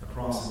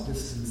across a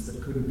distance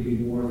that couldn't be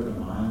more than a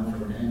mile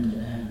from end to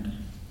end,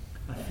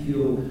 I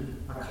feel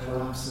a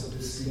collapse of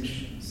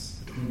distinctions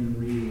between the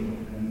real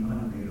and the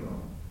unreal,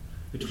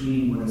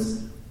 between what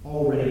has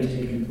already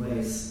taken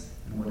place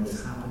and what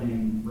is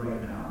happening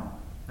right now,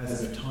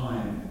 as if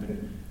time had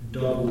been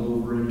doubled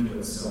over into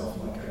itself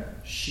like a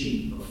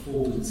sheet of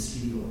folded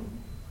steel.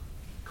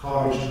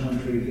 Cottage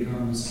country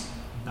becomes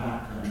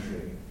back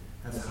country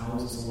as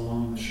houses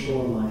along the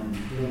shoreline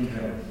blink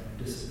out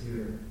and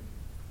disappear.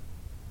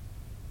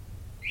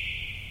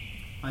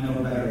 I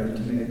know better than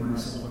to make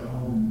myself at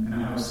home in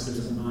a house that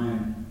isn't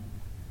mine.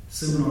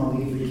 Soon I'll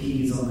leave the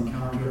keys on the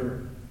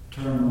counter,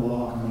 turn the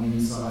lock on the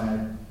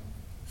inside,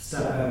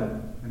 step out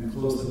and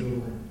close the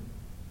door.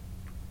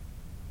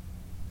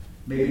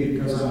 Maybe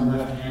because I'm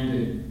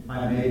left-handed,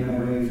 I made my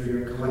way through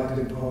your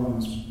collected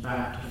poems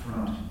back to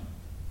front.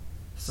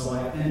 So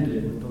I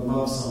ended with the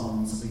love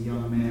songs of a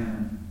young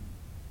man.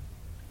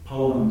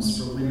 Poems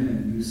for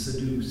women you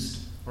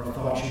seduced or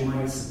thought you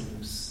might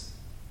seduce.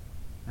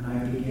 And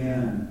I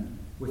began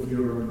with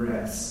your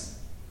regrets,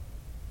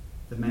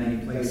 the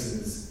many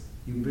places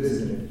you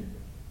visited,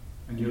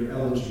 and your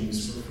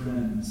elegies for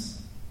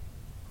friends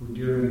who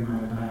during my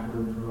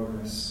backward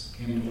progress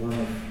came to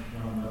life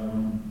one by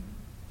one.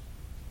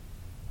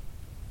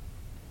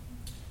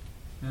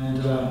 And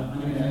I'm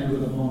going to end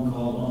with a poem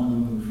called On the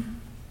Move.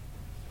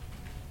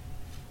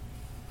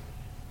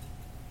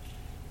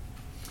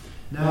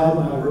 Now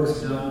that my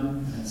work's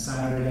done and it's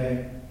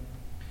Saturday,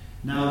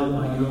 now that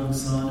my young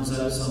son is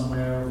out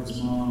somewhere with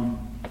his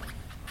mom,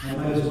 I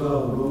might as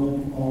well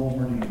roam all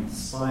morning,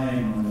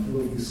 spying on the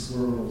filthy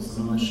squirrels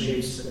and on the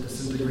shapes that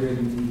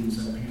disintegrating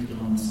leaves I painted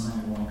on the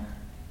sidewalk.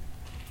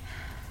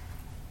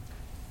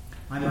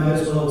 I might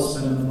as well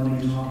spend the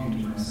morning talking to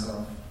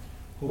myself,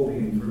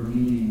 hoping for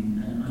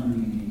meaning and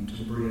unmeaning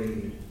to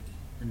braid,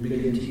 and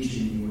begin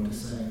teaching me what to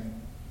say.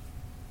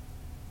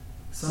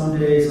 Some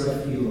days I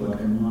feel like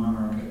a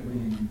monarch at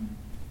wing,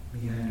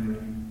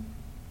 meandering,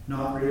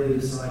 not really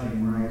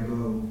deciding where I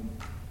go,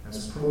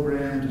 as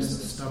programmed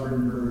as the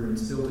stubborn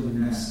birds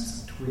building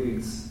nests of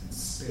twigs and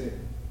spit.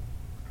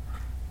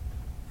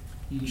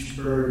 Each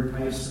bird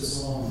pipes the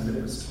song that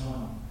it was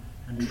taught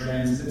and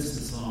transmits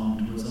the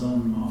song to its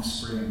own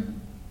offspring.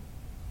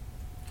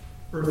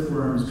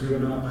 Earthworms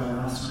driven up by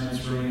last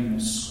night's rain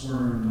have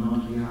squirmed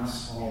onto the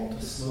asphalt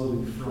to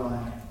slowly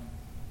fry.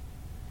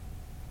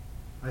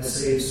 I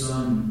save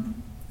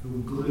some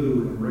who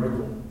glue and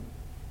wriggle,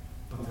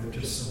 but there are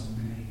just so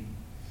many,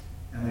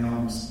 and they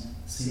almost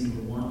seem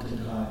to want to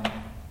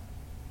die.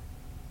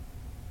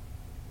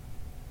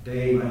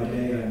 Day by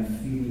day I'm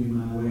feeling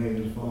my way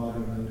to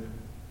fatherhood,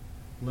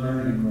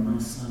 learning what my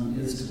son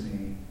is to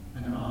me,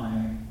 and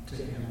I to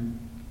him.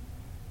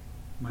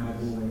 My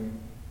boy,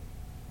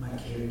 my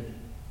kid,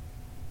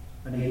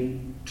 an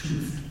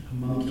 8-toothed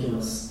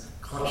homunculus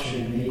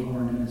clutching an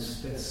acorn in his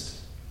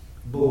fist,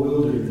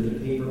 bewildered that a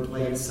paper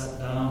plate set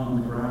down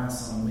on the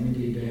grass on a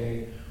windy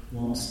day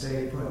won't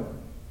stay put,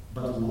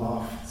 but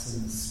lofts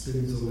and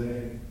spins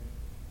away.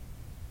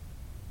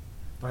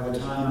 By the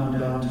time I'm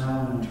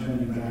downtown, I'm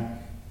turning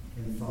back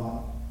in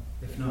thought,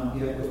 if not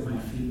yet with my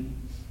feet.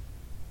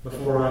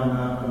 Before I'm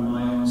back on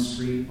my own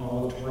street,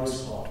 all of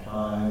twice walked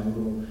by a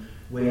little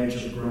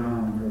wedge of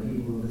ground where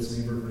people of this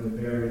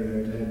neighborhood bury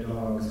their dead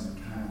dogs and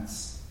cats.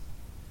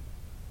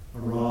 A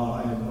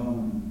rawhide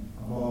bone,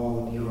 a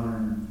ball of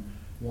yarn,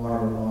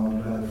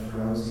 waterlogged by the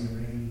frowsy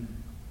rain.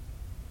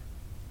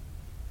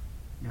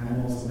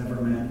 Animals have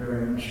never meant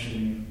very much to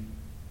me,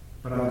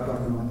 but I've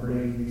got them on the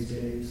brain these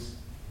days.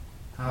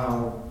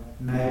 How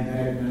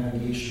magnetic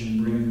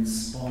navigation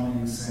brings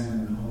spawning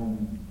salmon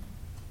home.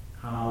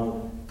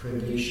 How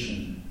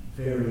predation,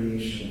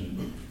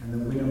 variation, and the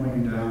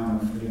winnowing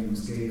down of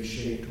things gave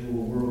shape to a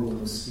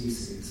world of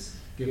species,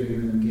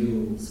 giving them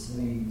gills,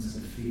 wings,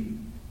 and feet.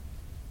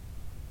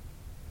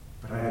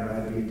 But I'd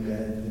rather be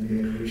dead than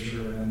be a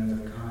creature of any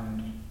other kind.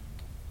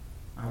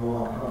 I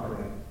walk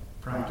upright,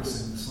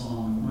 practicing the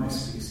song of my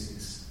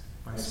species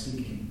by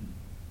speaking.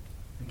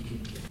 Thank you.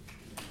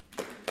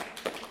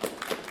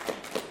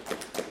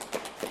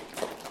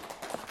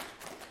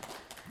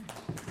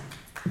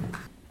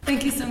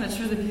 Thank you so much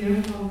for the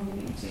beautiful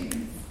reading,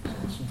 James.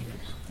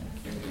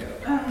 Thank you.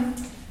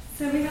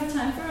 So we have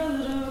time for a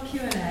little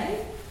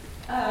Q&A.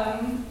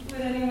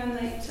 Would anyone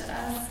like to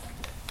ask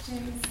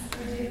James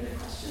or David a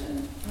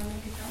question or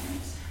make a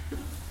comment?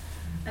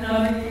 And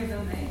I'll give you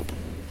the mic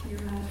if you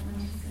have one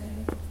to say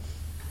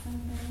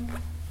something.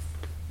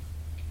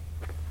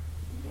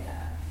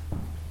 Yeah.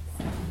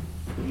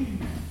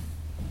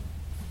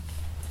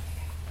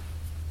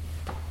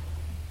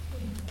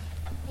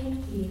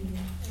 Thank you.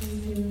 That was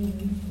really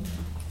wonderful.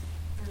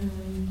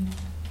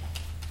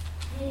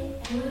 I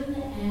wanted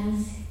to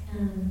ask,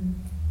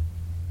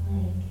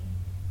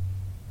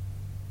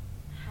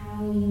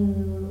 how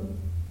you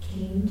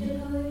came to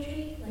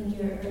poetry, like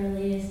your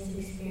earliest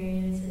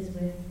experiences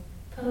with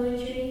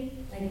poetry.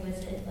 Like, was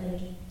it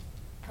like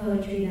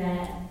poetry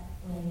that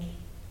like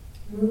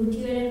moved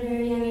you at a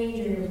very young age,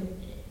 or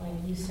like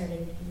you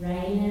started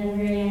writing at a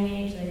very young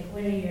age? Like,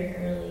 what are your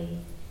early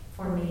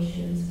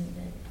formations with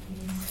it?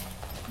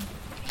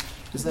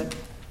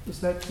 Is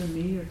that to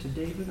me or to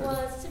David? Or?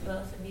 Well, it's to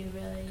both of you,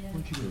 really. Yeah. Why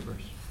don't you go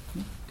first?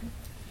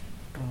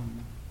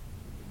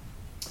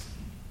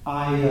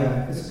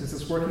 Is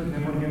this working?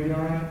 Can everyone hear me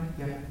all right?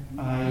 Yeah.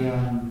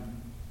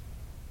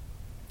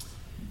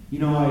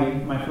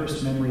 My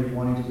first memory of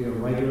wanting to be a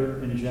writer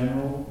in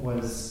general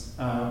was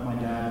my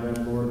dad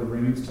read Lord of the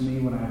Rings to me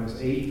when I was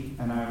 8,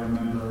 and I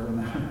remember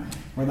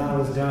when that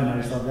was done, I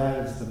just thought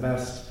that is the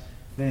best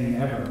thing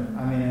ever.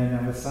 I mean, and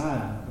I was sad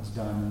when it was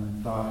done,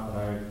 and thought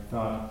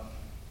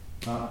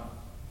I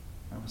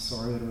was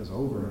sorry that it was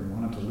over and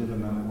wanted to live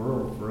in that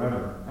world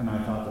forever. And I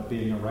thought that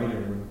being a writer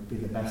would be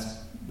the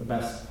best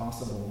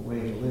possible way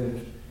to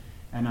live.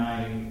 And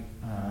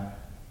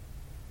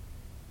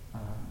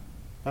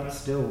that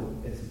still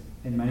is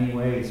in many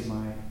ways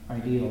my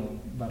ideal.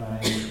 But I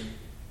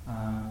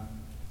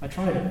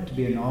tried to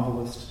be a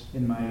novelist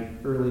in my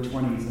early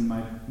 20s, and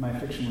my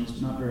fiction was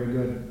not very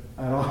good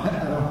at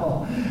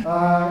all.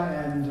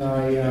 And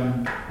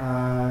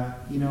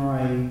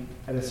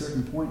at a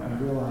certain point, I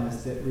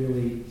realized that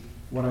really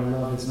what I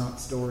love is not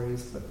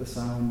stories, but the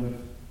sound of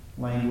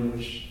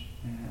language.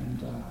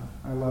 And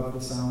I love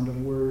the sound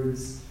of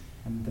words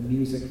and the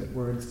music that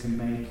words can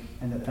make,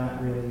 and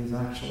that really is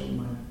actually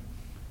my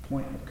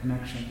point of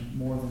connection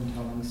more than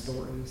telling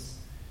stories.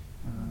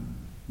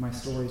 My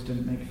stories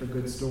didn't make for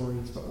good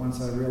stories, but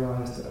once I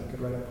realized that I could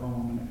write a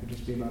poem and it could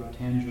just be about a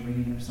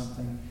tangerine or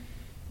something,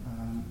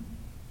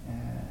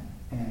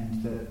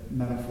 and that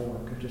metaphor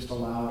could just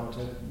allow it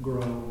to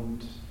grow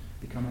and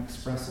become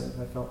expressive,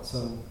 I felt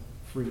so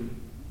free.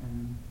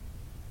 And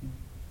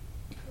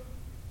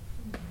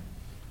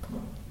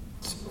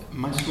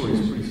My story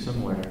is pretty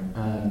similar.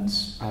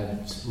 I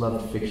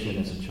loved fiction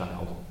as a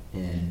child,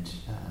 and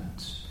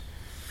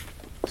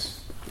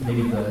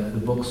maybe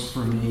the books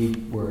for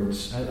me were,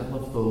 I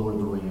love the Lord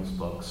of the Rings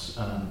books.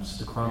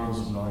 The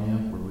Chronicles of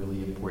Narnia were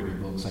really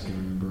important books. I can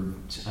remember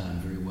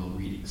very well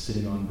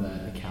sitting on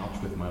the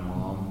couch with my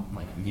mom,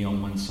 like me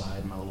on one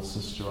side, my little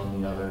sister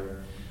on the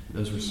other.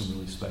 Those were some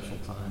really special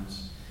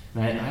times.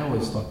 And I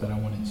always thought that I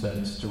wanted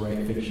to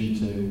write fiction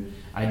too.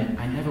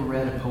 I never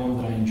read a poem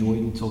that I enjoyed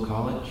until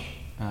college.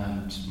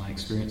 My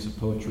experience of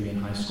poetry in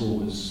high school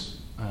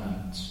was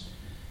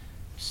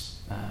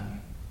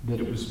that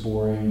it was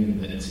boring,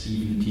 and that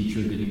even the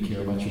teacher didn't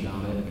care much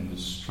about it and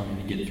was trying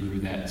to get through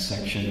that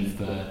section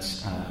of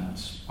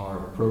our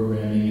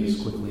programming as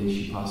quickly as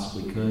she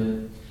possibly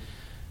could.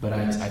 But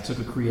I took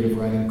a creative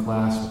writing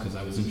class because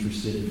I was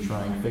interested in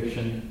trying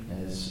fiction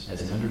as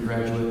an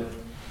undergraduate,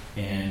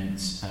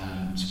 and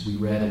we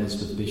read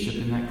Elizabeth Bishop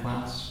in that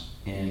class,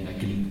 and I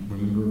can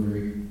remember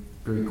very,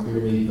 very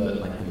clearly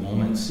the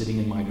moment sitting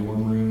in my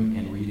dorm room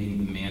and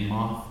reading The Man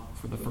Moth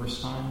for the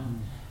first time.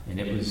 And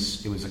it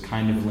was a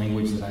kind of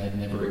language that I had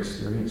never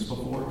experienced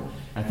before.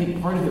 I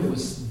think part of it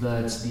was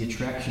the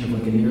attraction of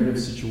like a narrative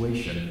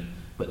situation,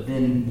 but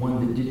then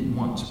one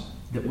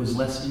that was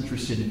less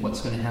interested in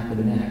what's going to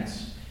happen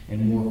next,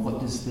 and more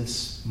what does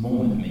this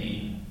moment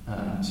mean?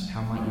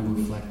 How might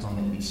we reflect on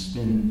it and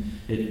spin?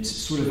 It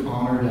sort of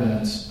honored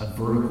a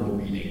vertical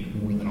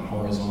reading more than a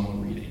horizontal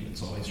reading.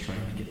 It's always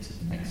trying to get to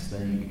the next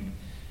thing,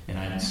 and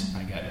I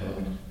got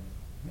hooked.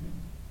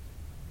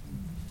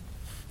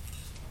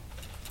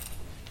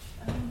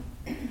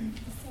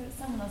 So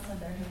someone else had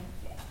their hand.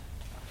 Yeah.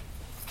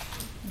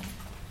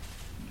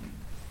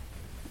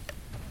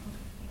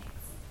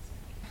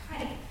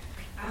 Hi.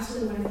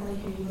 Absolutely wonderful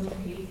to hear you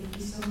both read. Thank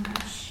you so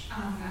much.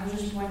 I was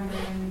just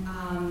wondering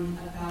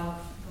about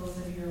both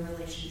of your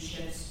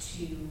relationships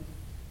to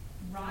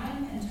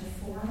rhyme and to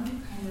form.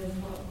 Kind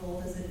of what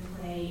role does it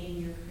play in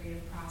your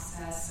creative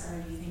process? Are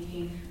you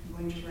thinking, I'm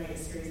going to write a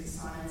series of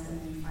sonnets, and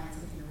then you find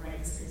something to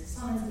write a series of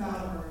sonnets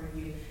about, or are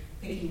you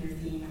picking your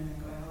theme and then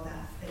going, oh,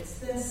 that fits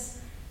this?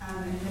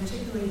 And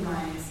particularly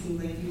rhyme, it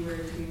seemed like you were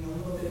doing a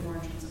little bit more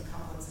in terms of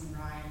couplets and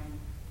rhyme,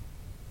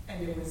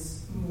 and it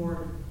was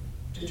more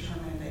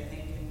determined, I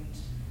think, and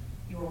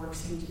your work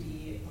seemed to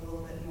be a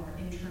little bit more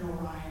internal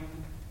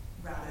rhyme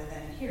rather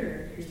than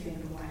here's the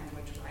end of the line,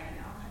 which rhyme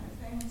now kind of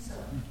thing. So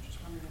just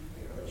wondering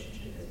what your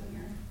relationship is when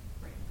you're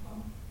writing a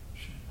poem.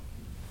 Sure.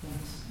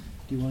 Thanks.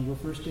 Do you want to go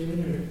first,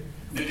 David?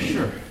 Or?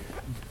 Sure.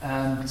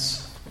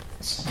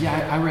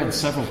 Yeah, I read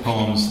several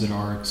poems that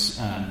are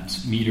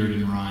metered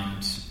and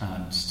rhymed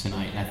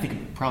tonight. I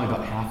think probably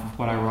about half of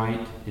what I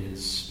write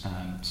is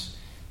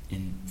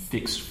in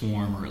fixed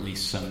form, or at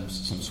least some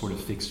sort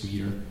of fixed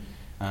meter.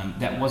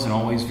 That wasn't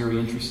always very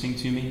interesting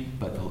to me,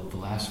 but the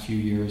last few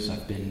years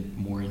I've been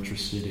more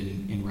interested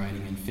in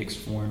writing in fixed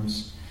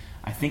forms.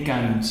 I think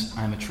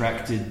I'm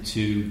attracted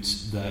to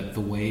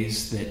the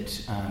ways that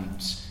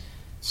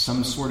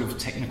some sort of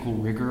technical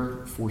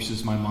rigor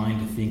forces my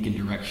mind to think in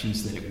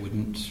directions that it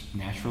wouldn't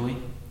naturally.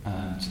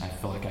 I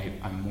feel like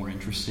I'm more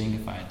interesting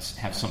if I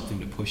have something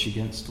to push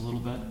against a little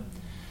bit.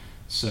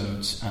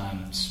 So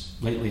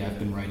lately I've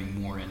been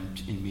writing more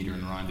in meter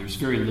and rhyme. There's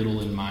very little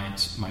in my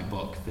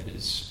book that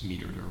is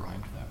metered or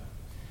rhymed, though.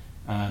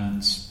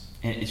 And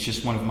it's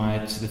just one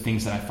of the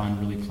things that I find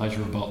really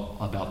pleasurable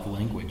about the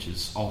language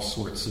is all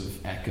sorts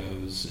of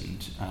echoes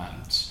and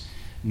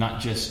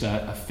not just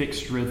a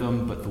fixed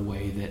rhythm, but the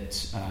way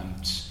that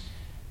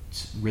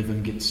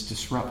rhythm gets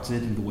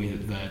disrupted, and the way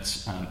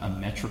that a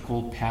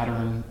metrical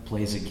pattern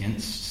plays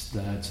against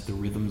the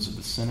rhythms of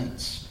the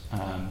sentence.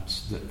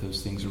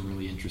 Those things are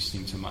really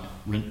interesting to my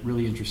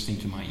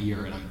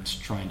ear, and I'm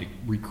just trying to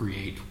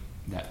recreate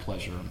that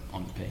pleasure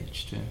on the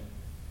page too.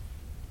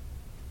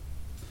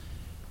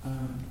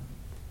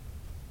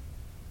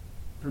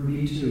 For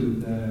me too,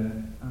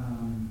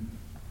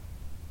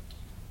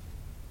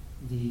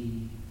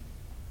 the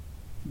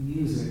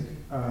music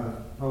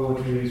of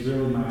poetry is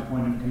really my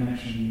point of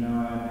connection. You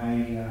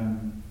know,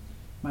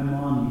 my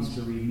mom used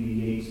to read me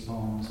Yeats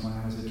poems when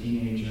I was a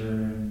teenager,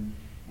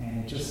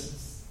 and it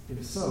was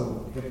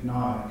so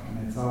hypnotic,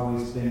 and it's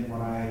always been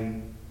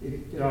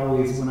it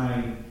always, when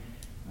I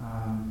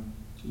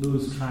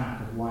lose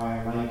track of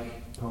why I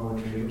like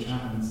poetry, which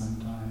happens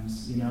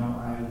sometimes, you know,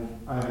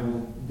 I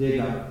will dig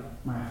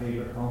up my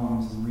favorite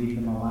poems and read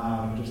them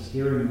aloud, and just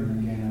hearing them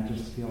again, I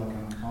just feel like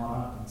I'm caught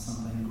up in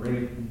something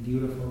great and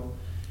beautiful.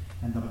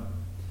 And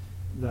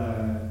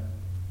the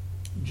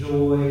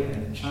joy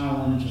and the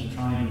challenge of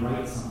trying to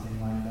write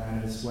something like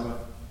that is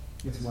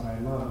what I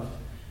love.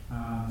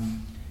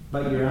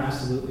 But you're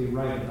absolutely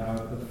right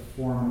about the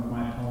form of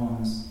my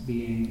poems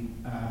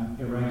being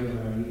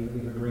irregular. You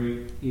have a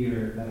great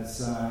ear. That's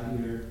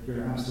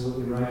you're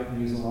absolutely right. I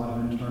use a lot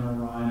of internal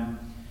rhyme,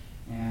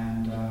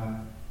 and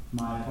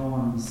my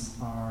poems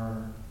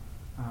are,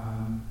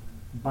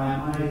 by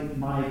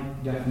my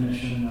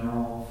definition, they're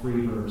all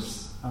free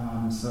verse.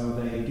 So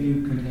they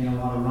do contain a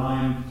lot of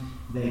rhyme.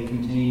 They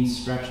contain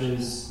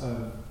stretches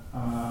of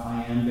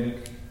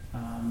iambic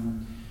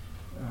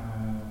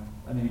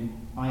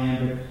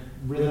iambic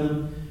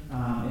rhythm,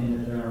 in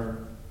that there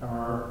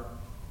are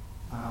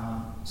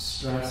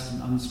stressed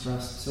and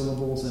unstressed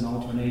syllables in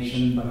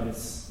alternation, but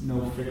it's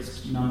no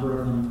fixed number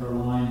of them per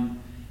line.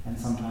 And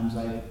sometimes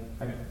I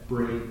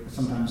bring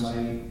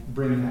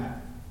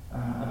that,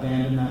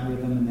 abandon that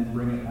rhythm and then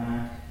bring it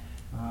back.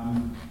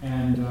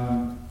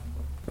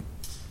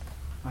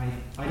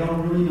 I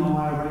don't really know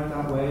why I write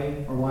that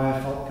way or why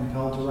I felt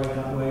compelled to write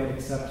that way,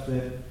 except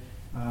that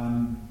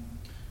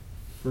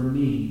for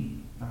me,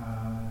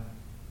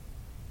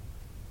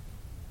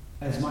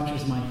 as much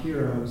as my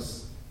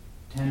heroes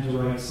tend to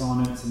write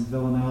sonnets and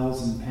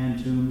villanelles and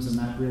pantoums, and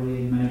that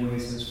really in many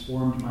ways has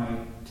formed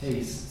my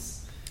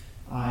tastes,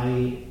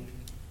 I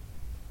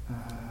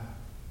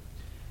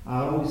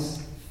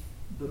always,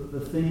 the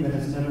thing that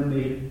has never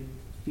made it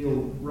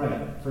feel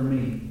right for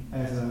me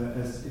as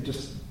it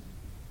just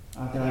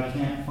that I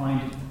can't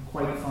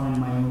quite find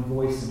my own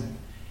voice in it,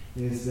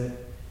 is that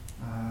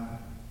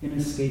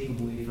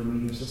inescapably for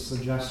me there's a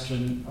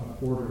suggestion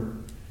of order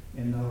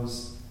in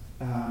those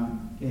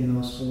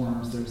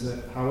forms. There's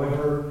a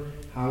however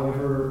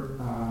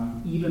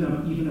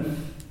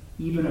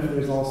even if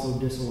there's also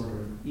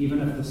disorder, even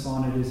if the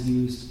sonnet is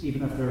used,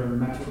 even if there are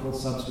metrical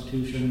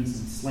substitutions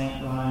and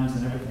slant rhymes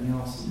and everything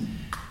else,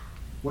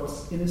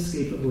 what's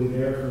inescapably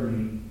there for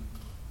me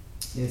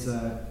is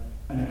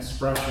an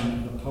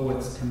expression of the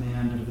poet's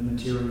command of the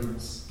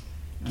materials.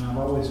 And I've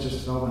always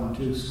just felt I'm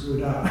too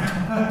screwed up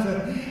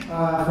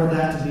for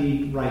that to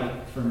be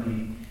right for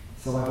me.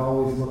 So I've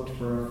always looked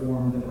for a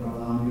form that would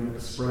allow me to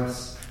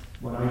express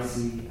what I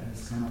see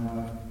as kind of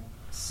a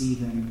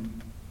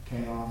seething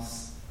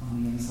chaos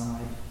on the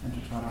inside, and to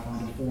try to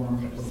find a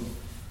form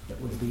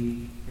that would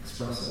be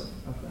expressive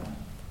of that.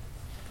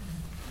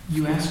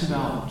 You asked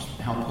about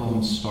how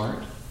poems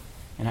start,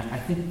 and I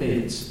think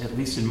that, at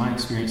least in my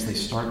experience, they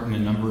start in a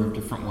number of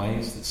different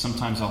ways. That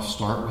sometimes I'll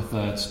start with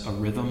a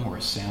rhythm or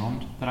a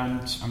sound that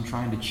I'm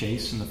trying to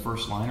chase in the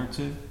first line or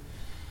two,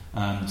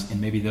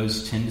 and maybe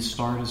those tend to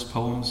start as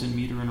poems in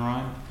meter and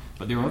rhyme.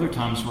 But there are other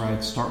times where I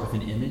start with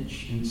an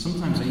image, and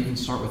sometimes I even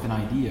start with an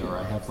idea, or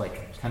I have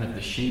like kind of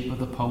the shape of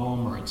the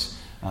poem, or it's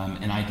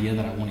an idea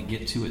that I want to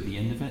get to at the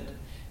end of it,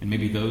 and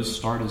maybe those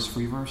start as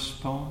free verse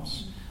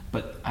poems.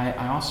 But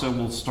I also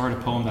will start a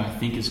poem that I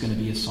think is going to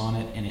be a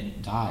sonnet, and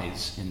it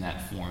dies in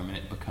that form, and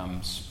it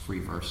becomes free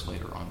verse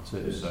later on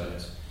too. So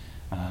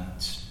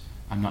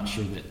I'm not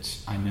sure that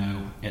I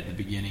know at the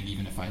beginning,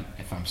 even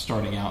if I'm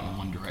starting out in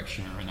one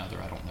direction or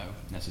another, I don't know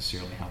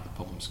necessarily how the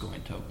poem's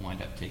going to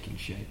wind up taking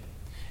shape.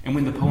 And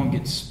when the poem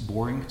gets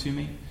boring to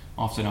me,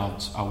 often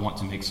I'll want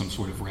to make some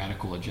sort of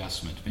radical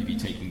adjustment, maybe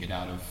taking it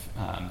out of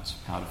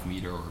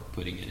meter or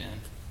putting it in.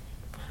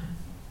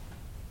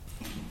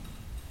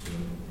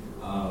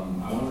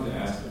 I wanted to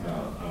ask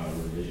about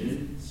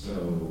revision.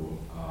 So,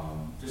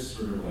 just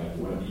sort of like,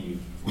 what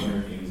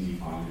are things you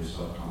find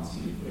yourself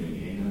constantly putting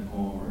in a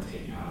poem or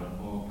taking out of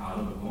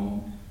a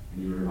poem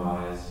when you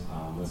revise?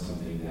 What's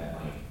something that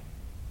like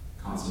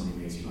constantly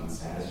makes you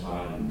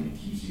unsatisfied and it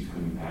keeps you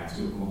coming back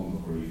to a poem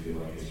before you feel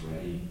like it's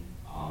ready?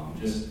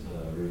 Just the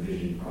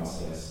revision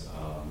process,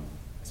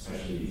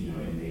 especially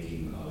in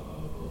making a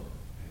book.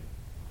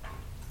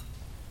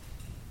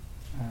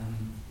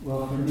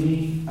 Well, for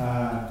me,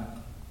 I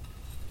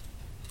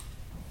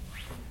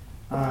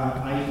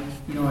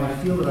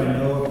feel that I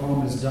know a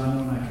poem is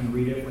done when I can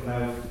read it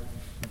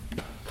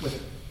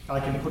I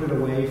can put it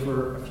away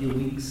for a few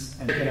weeks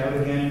and get out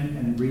again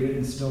and read it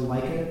and still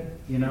like it,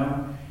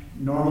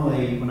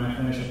 Normally, when I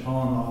finish a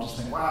poem, I'll just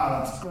think,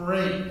 wow, that's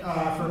great,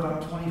 for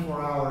about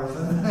 24 hours.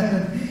 And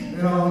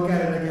then I'll look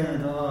at it again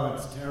and go, oh,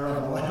 it's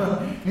terrible.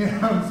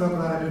 I'm so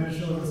glad I didn't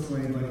show this to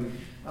anybody.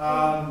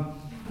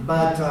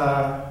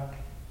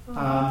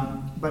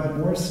 But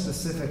more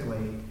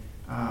specifically,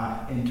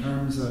 in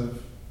terms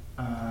of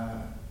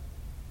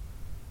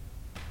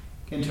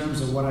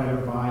what I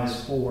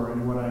revise for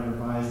and what I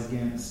revise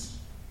against,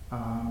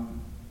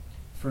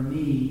 for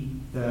me,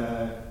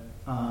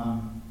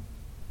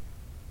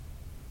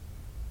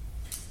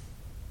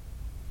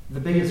 the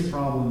biggest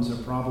problems are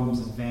problems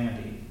of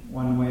vanity,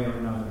 one way or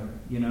another.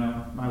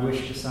 My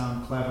wish to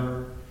sound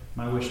clever,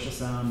 my wish to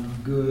sound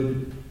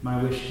good,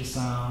 my wish to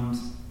sound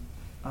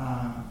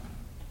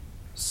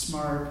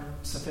smart,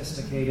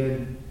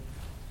 sophisticated,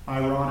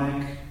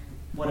 ironic,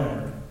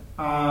 whatever.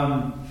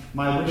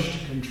 My wish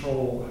to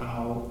control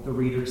how the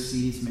reader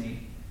sees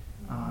me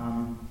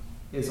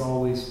is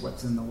always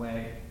what's in the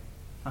way.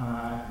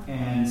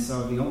 And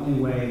so the only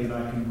way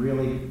that I can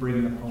really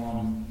bring the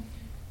poem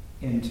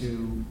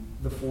into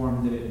the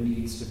form that it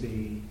needs to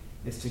be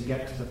is to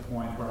get to the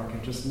point where I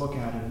can just look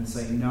at it and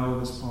say, no,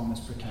 this poem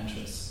is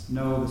pretentious.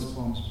 No, this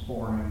poem's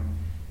boring.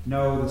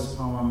 No, this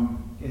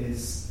poem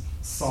is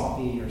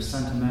soppy or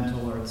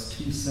sentimental, or it's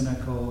too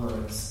cynical,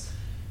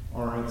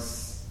 or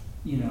it's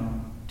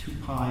too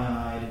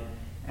pie-eyed.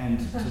 And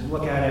to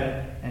look at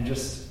it and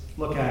just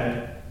look at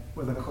it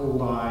with a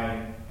cold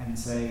eye and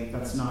say,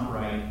 that's not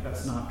right,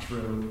 that's not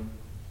true.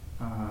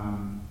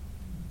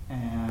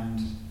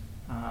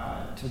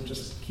 To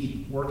just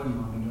keep working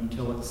on it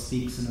until it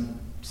speaks in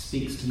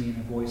speaks to me in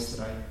a voice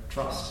that I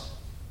trust.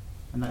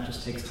 And that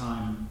just takes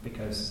time,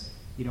 because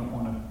you don't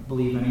want to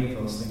believe any of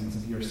those things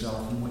of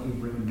yourself and what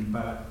you've written,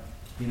 but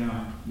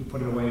you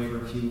put it away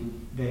for a few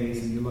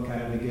days and you look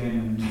at it again,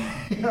 and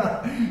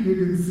you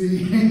can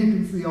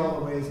see all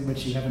the ways in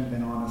which you haven't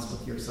been honest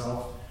with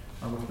yourself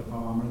or with the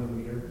poem or the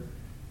reader,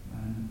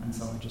 and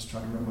so I just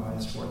try to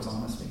revise towards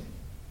honesty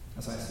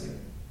as I see it.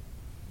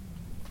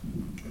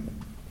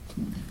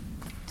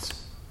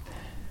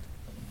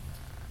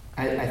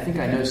 I think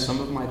I know some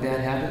of my bad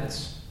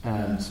habits.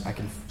 I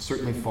can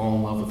certainly fall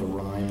in love with a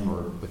rhyme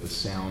or with a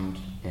sound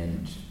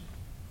and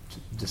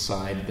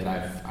decide that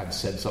I've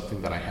said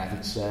something that I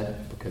haven't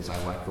said because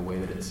I like the way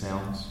that it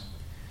sounds.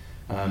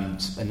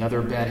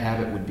 Another bad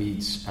habit would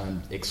be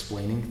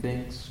explaining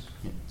things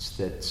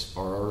that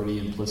are already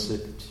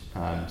implicit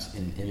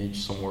in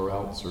image somewhere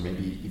else, or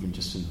maybe even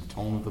just in the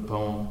tone of the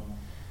poem.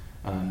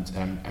 And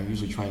I'm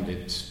usually trying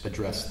to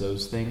address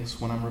those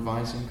things when I'm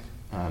revising,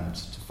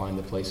 to find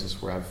the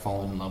places where I've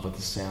fallen in love with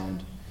the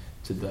sound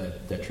to the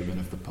detriment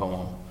of the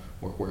poem,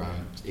 or where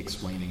I'm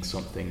explaining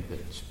something that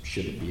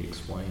shouldn't be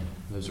explained.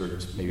 Those are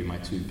maybe my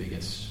two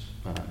biggest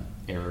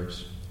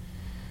errors.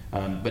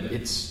 But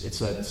it's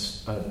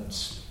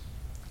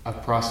a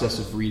process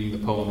of reading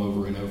the poem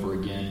over and over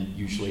again,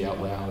 usually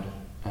out loud,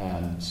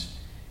 and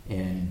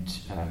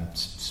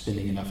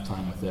spending enough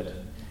time with it.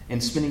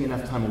 And spending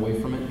enough time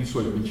away from it. You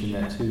sort of mentioned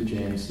that too,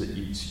 James, that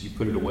you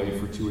put it away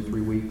for 2 or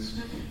 3 weeks.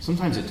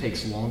 Sometimes it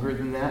takes longer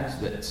than that.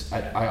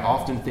 I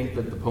often think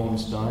that the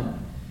poem's done,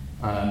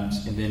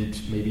 and then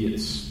maybe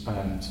it's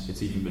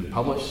even been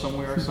published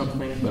somewhere or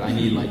something, but I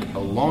need like a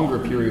longer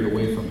period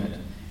away from it,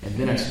 and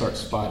then I start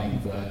spotting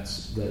the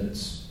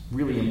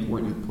really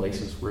important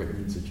places where it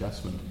needs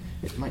adjustment.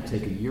 It might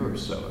take a year or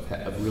so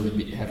of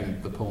really having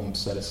the poem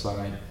set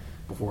aside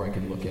before I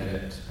can look at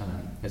it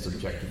as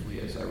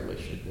objectively as I really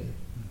should be.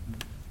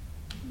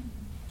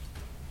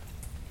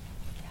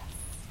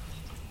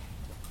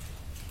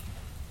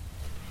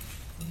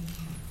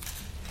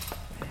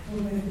 I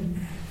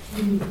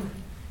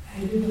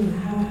don't know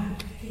how.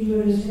 Can you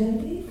understand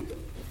me?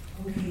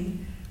 Okay.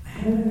 I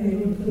haven't been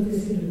able to put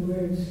this into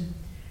words.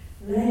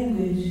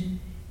 Language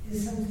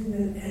is something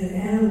that, as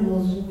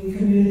animals, we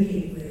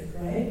communicate with,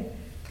 right?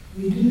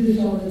 We do this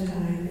all the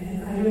time,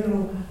 and I don't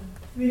know.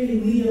 Really,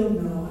 we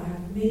don't know.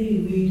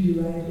 Maybe we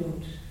do. I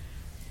don't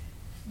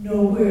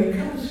know where it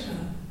comes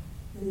from.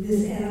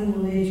 This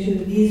animal nature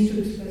that needs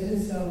to express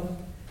itself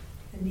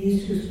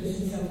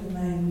in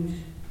language.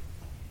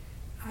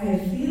 I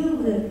feel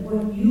that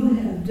what you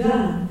have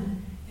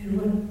done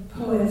and what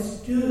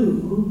poets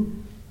do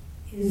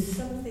is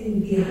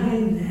something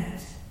behind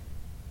that.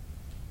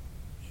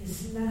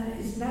 It's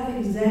not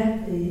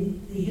exactly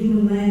the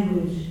human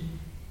language.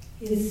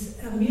 It's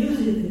a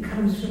music that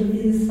comes from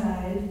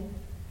inside,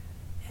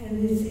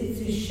 and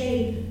it's a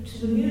shape to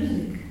the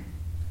music.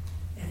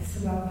 That's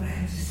about what I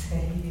have to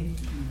say.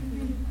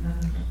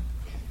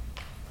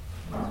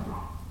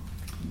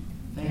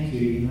 Thank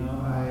you.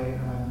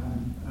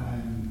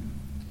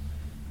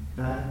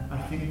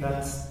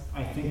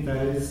 I think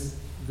that is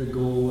the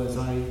goal as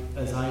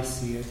I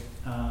see it.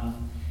 I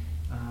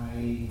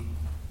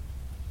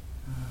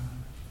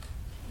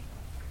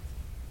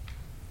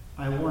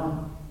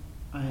want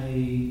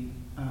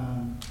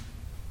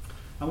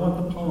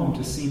the poem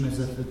to seem as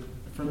if it,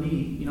 for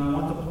me, I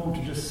want the poem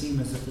to just seem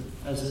as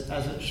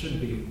it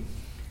should be.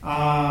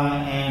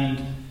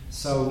 And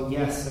so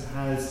yes, it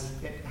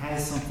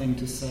has something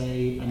to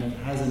say, and it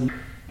has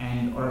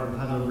or it'll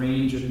have a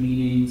range of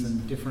meanings,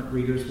 and different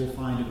readers will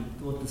find it.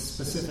 What the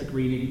specific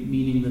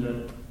meaning that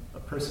a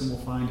person will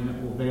find in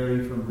it will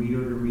vary from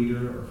reader to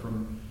reader, or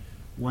from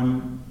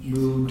one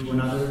mood to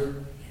another.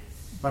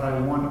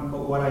 But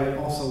what I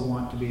also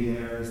want to be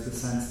there is the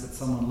sense that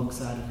someone looks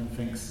at it and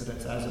thinks that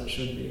it's as it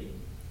should be,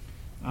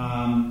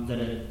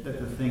 that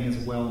the thing is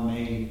well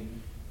made.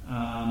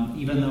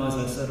 Even though, as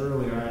I said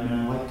earlier, I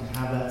like to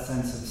have that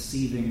sense of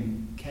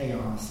seething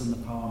chaos in the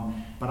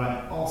poem, but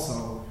I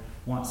also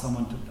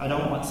I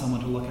don't want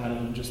someone to look at it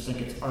and just think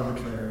it's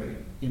arbitrary.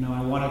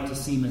 I want it to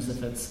seem as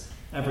if it's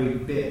every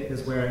bit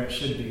is where it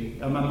should be.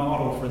 My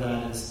model for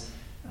that is,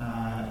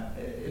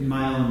 in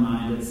my own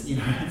mind, it's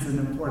an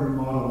important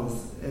model.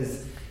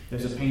 Is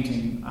there's a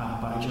painting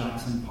by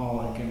Jackson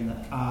Pollock, and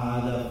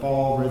the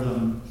fall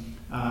rhythm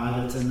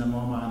that's in the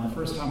MoMA. And the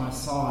first time I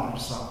saw it, I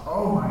just thought,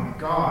 oh my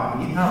God,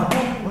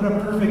 what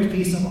a perfect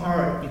piece of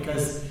art,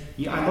 because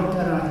I looked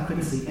at it and I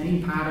couldn't see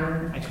any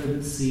pattern. I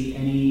couldn't see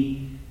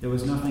any. There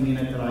was nothing in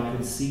it that I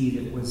could see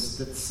that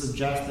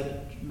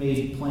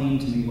made plain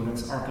to me what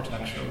its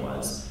architecture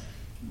was.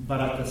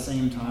 But at the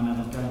same time, I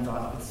looked at it and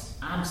thought, it's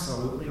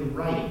absolutely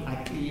right.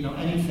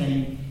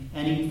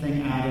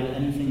 Anything added,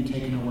 anything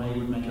taken away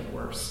would make it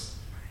worse.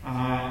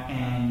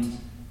 And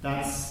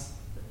that's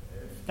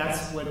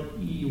what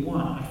you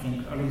want, I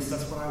think. Or at least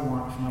that's what I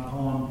want from a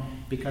poem,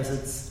 because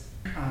it's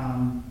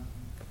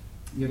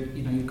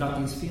you've got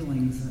these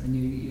feelings, and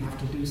you have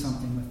to do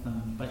something with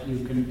them. But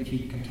if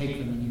you can take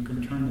them and you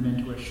can turn them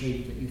into a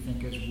shape that you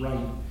think is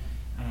right,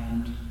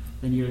 and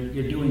then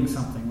you're doing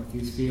something with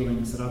these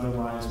feelings that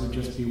otherwise would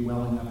just be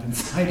welling up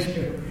inside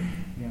you.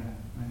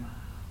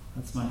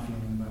 That's my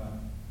feeling about it.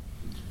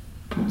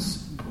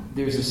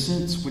 There's a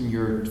sense when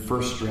you're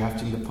first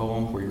drafting the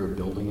poem where you're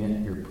building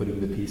it, you're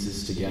putting the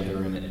pieces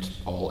together, and it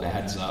all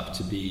adds up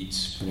to be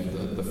kind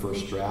of the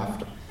first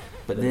draft.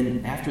 But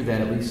then after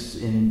that, at least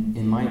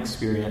in my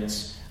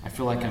experience, I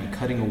feel like I'm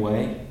cutting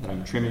away, that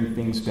I'm trimming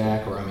things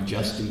back, or I'm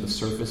adjusting the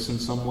surface in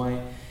some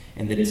way,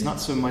 and that it's not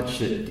so much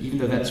that, even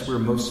though that's where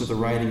most of the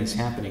writing is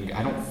happening,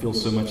 I don't feel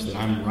so much that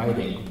I'm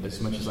writing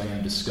as much as I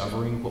am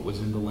discovering what was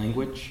in the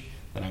language,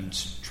 that I'm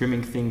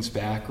trimming things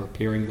back or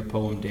paring the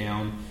poem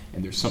down,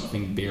 and there's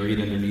something buried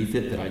underneath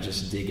it that I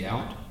just dig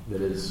out,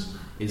 that is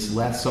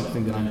less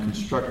something that I'm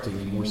constructing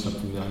and more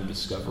something that I'm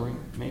discovering,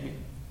 maybe.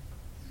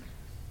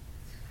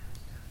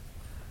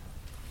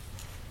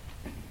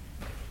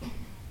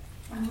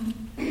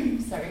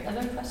 Sorry,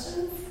 other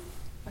questions?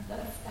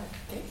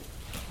 Okay.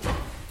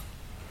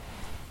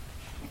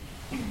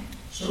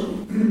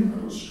 So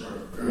I was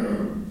struck,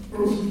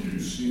 both of you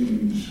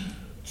seemed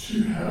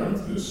to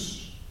have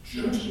this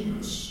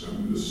gentleness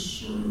and this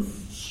sort of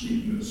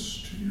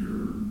sweetness to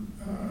your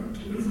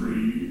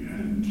delivery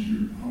and to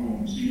your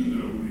poems, even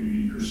though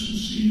maybe you're some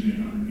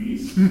seething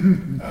underneath.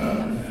 And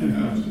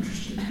that was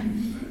interesting to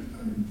me.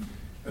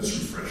 That's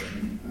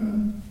refreshing.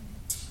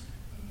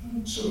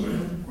 So I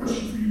have a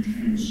question for you,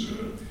 James.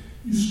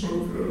 You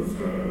spoke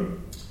of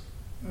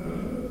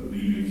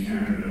leaving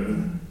Canada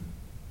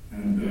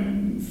and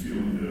then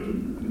feeling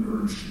an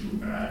urge to go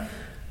back.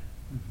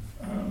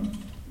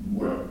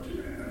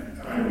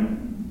 I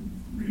don't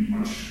read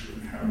much,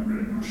 haven't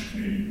read much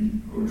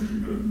Canadian poetry,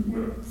 but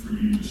what for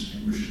you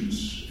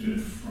distinguishes it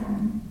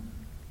from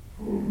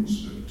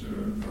poems that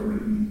are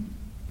written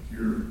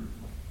here?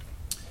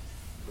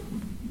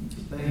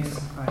 Thanks.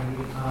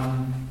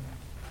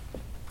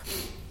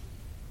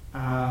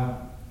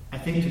 I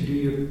think to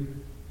do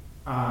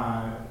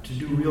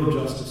real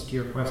justice to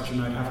your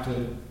question, I'd have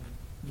to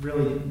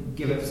really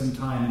give it some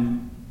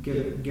time, give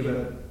a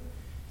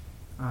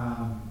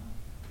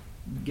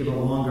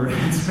longer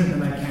answer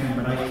than I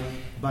can.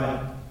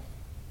 But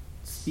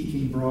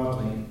speaking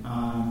broadly,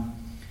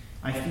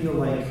 I feel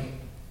like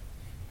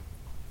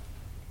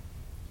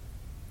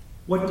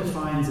what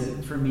defines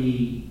it for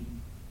me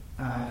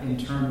in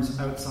terms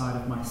outside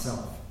of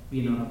myself.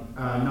 Not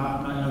in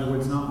other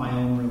words, not my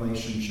own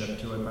relationship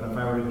to it, but if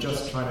I were to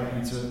just try to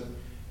answer,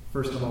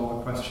 first of all,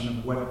 the question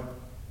of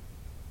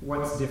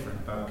what's different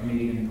about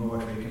Canadian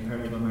poetry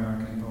compared to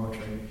American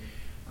poetry,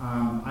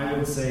 I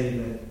would say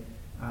that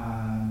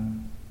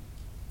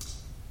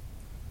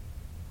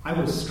I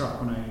was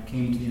struck when I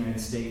came to the United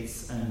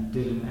States and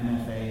did an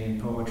MFA in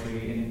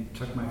poetry and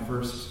took my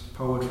first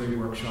poetry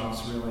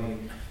workshops, really.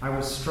 I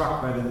was struck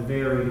by the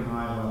very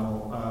high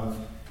level of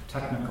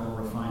technical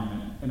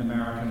refinement in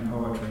American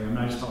poetry. I mean,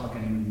 I just felt like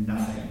I knew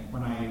nothing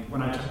when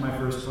I took my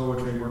first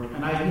poetry work,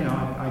 and I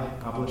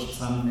published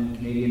some in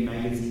Canadian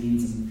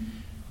magazines and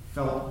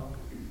felt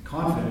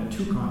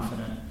too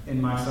confident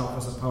in myself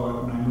as a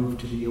poet when I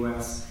moved to the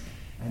U.S.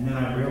 And then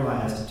I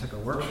realized I took a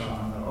workshop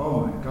and I thought,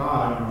 oh my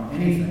God, I don't know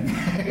anything.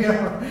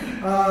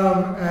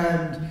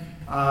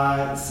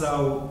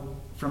 So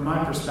from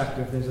my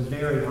perspective, there's a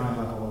very high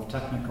level of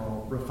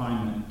technical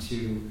refinement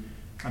to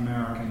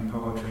American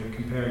poetry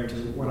compared to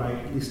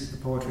at least the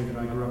poetry that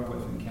I grew up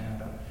with in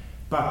Canada.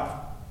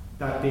 But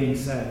that being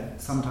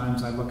said,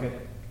 sometimes I look at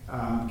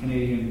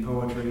Canadian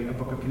poetry, a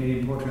book of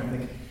Canadian poetry, and I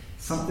think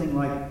something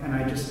like, and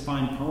I just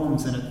find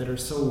poems in it that are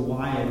so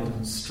wild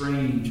and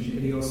strange and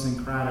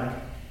idiosyncratic,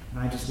 and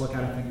I just look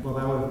at it and think, well,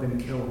 that would have been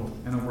killed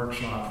in a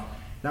workshop.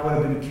 That would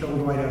have been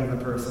killed right out of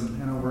the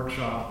person in a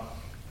workshop.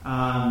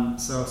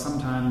 So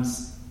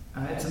sometimes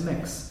it's a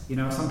mix,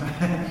 sometimes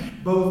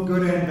sometimes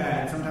good and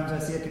bad. Sometimes I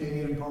see a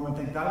Canadian poem and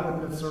think that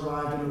wouldn't have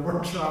survived in a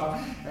workshop,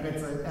 and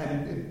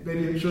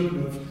maybe it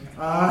shouldn't have.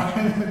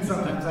 And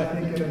sometimes I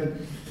think,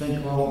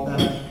 well,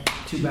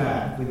 too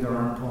bad. There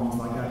aren't poems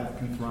like that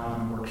can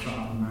thrive in a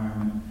workshop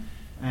environment.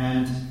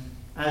 And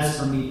as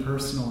for me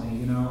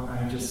personally,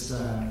 I just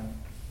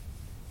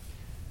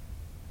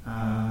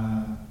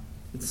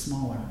it's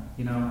smaller,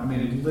 I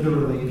mean,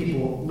 literally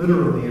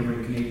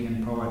every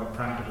Canadian poet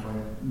practically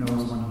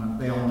knows one another.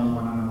 They all know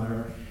one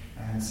another.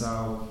 And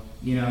so,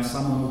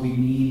 someone will be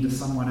mean to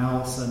someone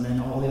else, and then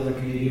all the other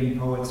Canadian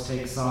poets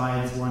take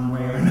sides one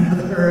way or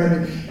another,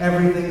 and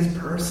everything's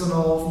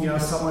personal.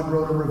 Someone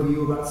wrote a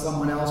review about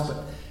someone else,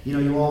 but,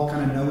 you all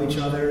kind of know each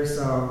other,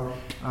 so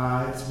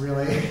it's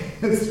really,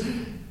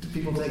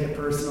 people take it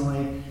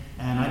personally.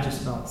 And I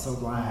just felt so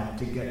glad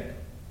to get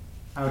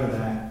out of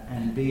that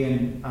and be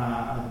in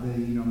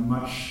the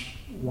much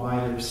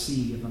wider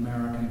sea of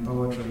American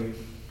poetry,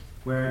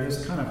 where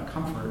there's kind of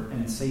comfort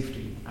and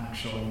safety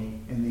actually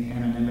in the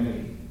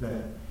anonymity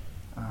that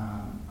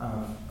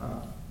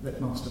that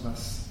most of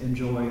us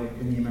enjoy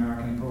in the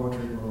American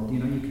poetry world. You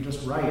can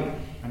just write,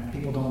 and if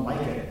people don't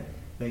like it,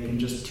 they can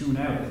just tune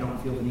out. They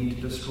don't feel the need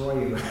to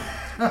destroy you.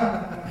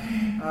 But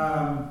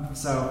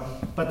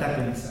that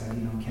being said,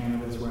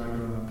 Canada is where I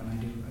grew up, and I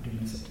do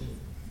miss it too.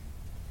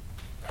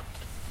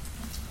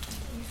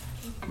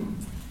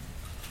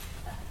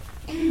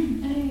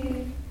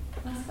 Any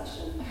last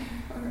question?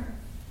 Or,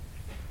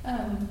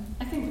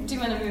 I think, do you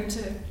want to move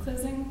to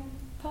closing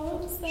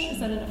poems then? Is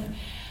that enough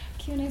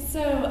Q&A?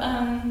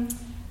 So,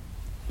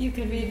 you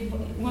could read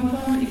one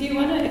poem if you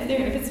want to.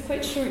 If it's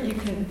quite short, you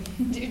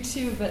could do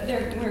two. But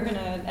we're going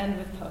to end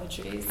with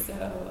poetry. So,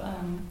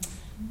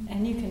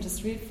 and you can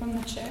just read from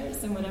the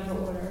chairs in whatever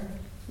order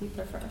you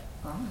prefer.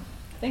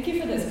 Thank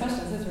you for those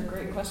questions. Those were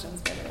great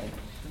questions, by the way.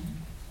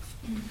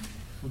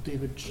 Well,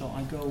 David, shall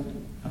I go?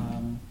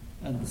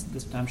 And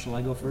this time, shall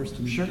I go first?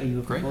 And sure. You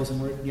have a closing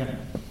word? Yeah.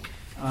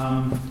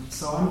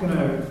 So I'm going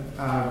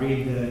to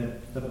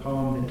read the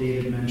poem that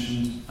David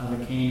mentioned, my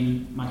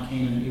Cain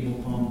and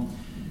Abel poem.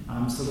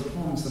 So the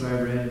poems that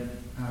I read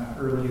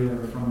earlier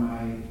are from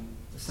my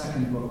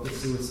second book, The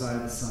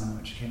Suicide Son,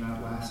 which came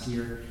out last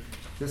year.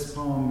 This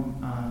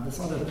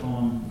other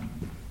poem,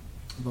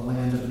 The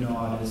Land of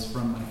Nod, is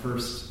from my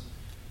first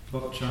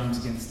book, Charms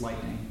Against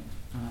Lightning.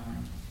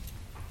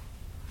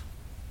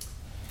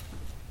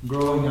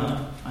 Growing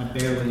up, I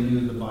barely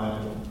knew the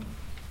Bible,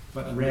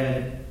 but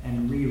read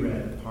and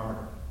reread the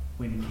part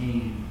when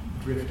Cain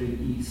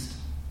drifted east,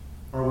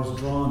 or was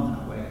drawn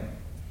that way,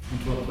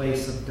 into a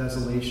place of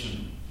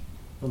desolation,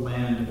 the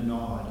land of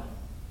Nod.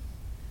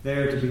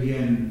 There to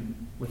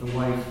begin with a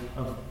wife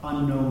of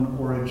unknown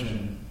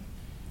origin,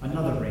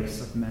 another race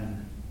of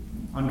men,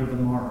 under the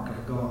mark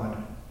of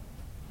God.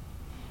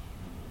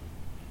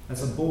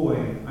 As a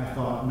boy, I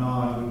thought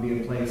Nod would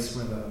be a place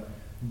where the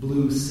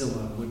blue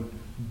Scylla would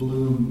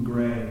bloom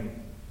gray,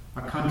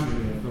 a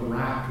country of the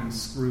rack and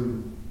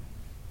screw,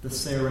 the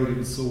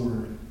serrated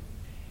sword,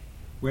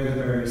 where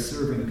the very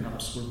serving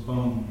cups were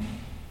bone.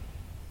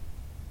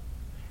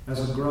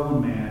 As a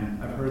grown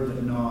man, I've heard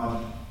that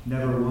Nod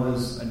never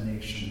was a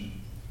nation,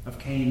 of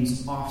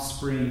Cain's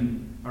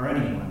offspring or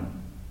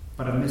anyone,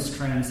 but a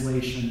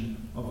mistranslation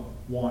of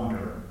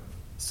wanderer,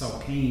 so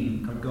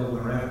Cain could go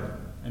wherever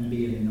and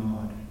be in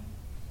Nod.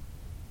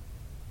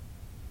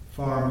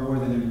 Far more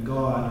than in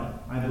God,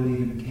 I believe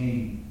in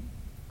Cain,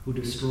 who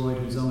destroyed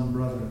his own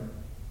brother,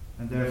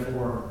 and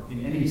therefore,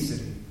 in any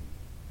city,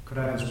 could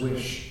have his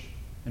wish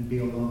and be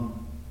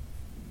alone.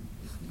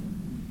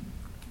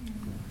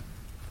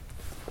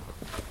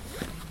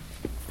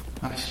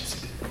 I should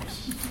say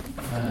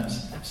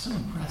I'm so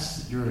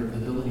impressed at your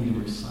ability to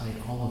recite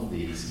all of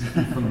these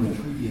from the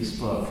previous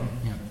book.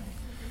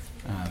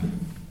 Yeah.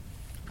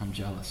 I'm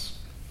jealous.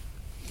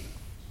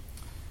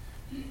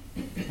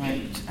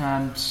 Right,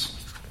 and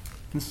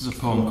this is a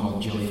poem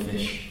called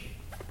Jellyfish.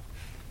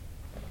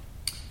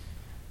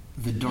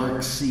 The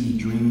dark sea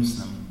dreams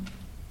them.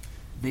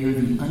 They are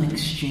the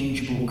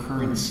unexchangeable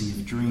currency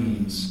of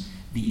dreams,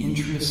 the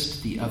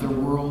interest the other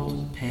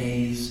world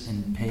pays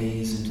and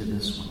pays into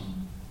this one.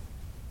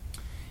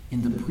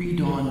 In the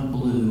pre-dawn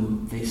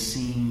blue, they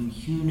seem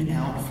hewn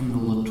out from the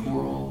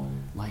littoral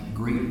like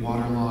great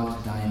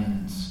waterlogged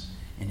diamonds,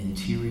 an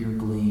interior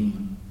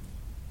gleam.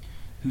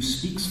 Who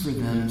speaks for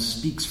them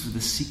speaks for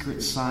the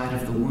secret side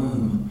of the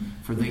womb,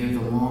 for they are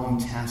the long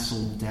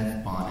tasseled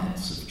death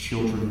bonnets of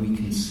children we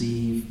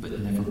conceive but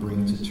never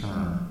bring to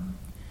term,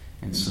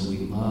 and so we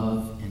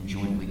love and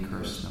jointly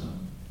curse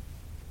them.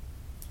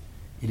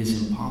 It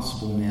is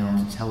impossible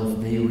now to tell if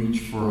they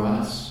reach for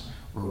us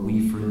or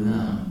we for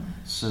them,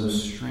 so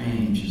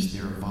strange is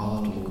their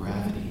volatile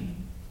gravity.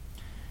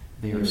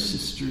 They are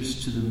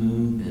sisters to the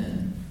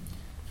moonbin,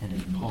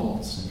 and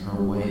pulse in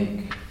her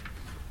wake,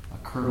 a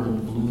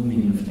curdled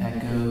blooming of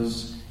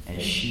echoes,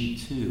 as she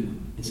too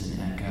is an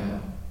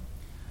echo.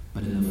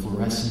 But in the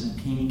fluorescent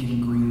pink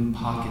and green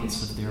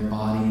pockets of their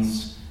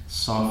bodies,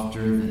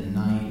 softer than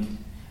night,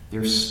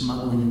 they're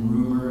smuggling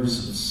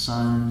rumors of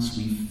suns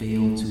we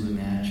fail to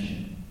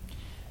imagine.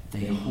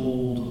 They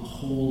hold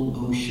whole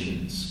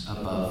oceans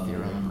above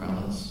their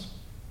umbrellas.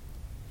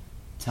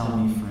 Tell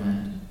me,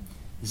 friend,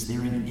 is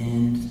there an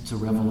end to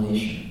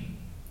revelation?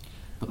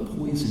 But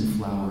poison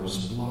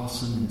flowers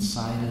blossom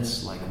inside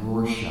us like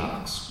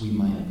Rorschachs we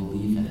might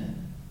believe in.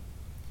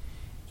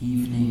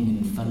 Evening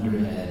and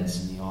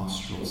thunderheads in the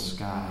austral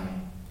sky,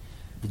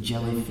 the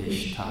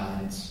jellyfish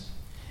tides,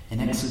 an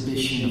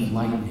exhibition of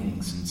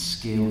lightnings and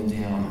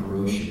scaled-down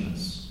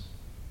Hiroshimas.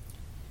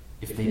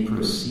 If they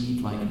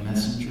proceed like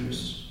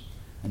messengers,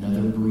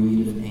 another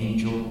breed of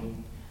angel,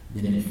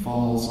 then it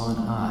falls on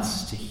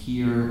us to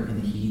hear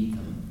and heed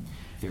them,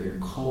 their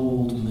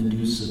cold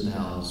Medusa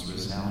bells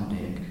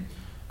resounding,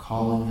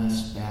 calling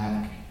us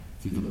back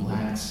through the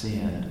black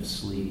sand of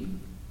sleep.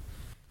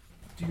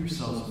 Do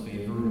yourselves a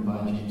favor and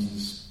buy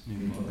James's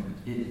new book.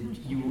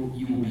 You will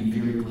be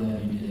very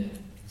glad you did.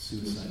 The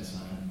Suicide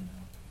Son.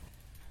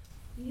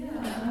 Yeah,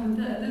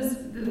 that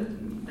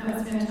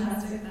was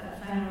fantastic,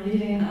 that final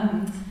reading.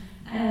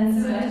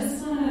 And so I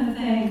just want to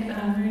thank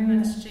very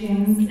much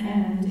James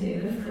and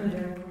David for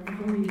their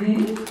wonderful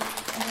reading.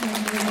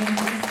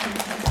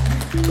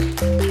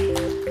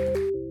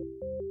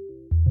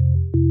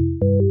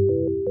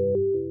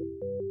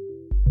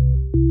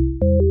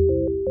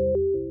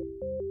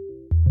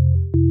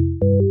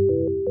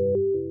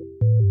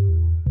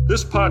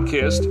 This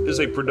podcast is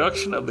a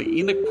production of the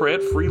Enoch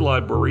Pratt Free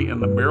Library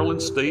and the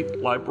Maryland State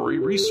Library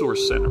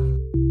Resource Center.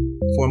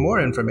 For more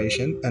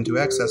information and to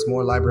access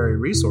more library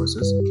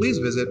resources, please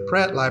visit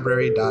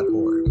prattlibrary.org.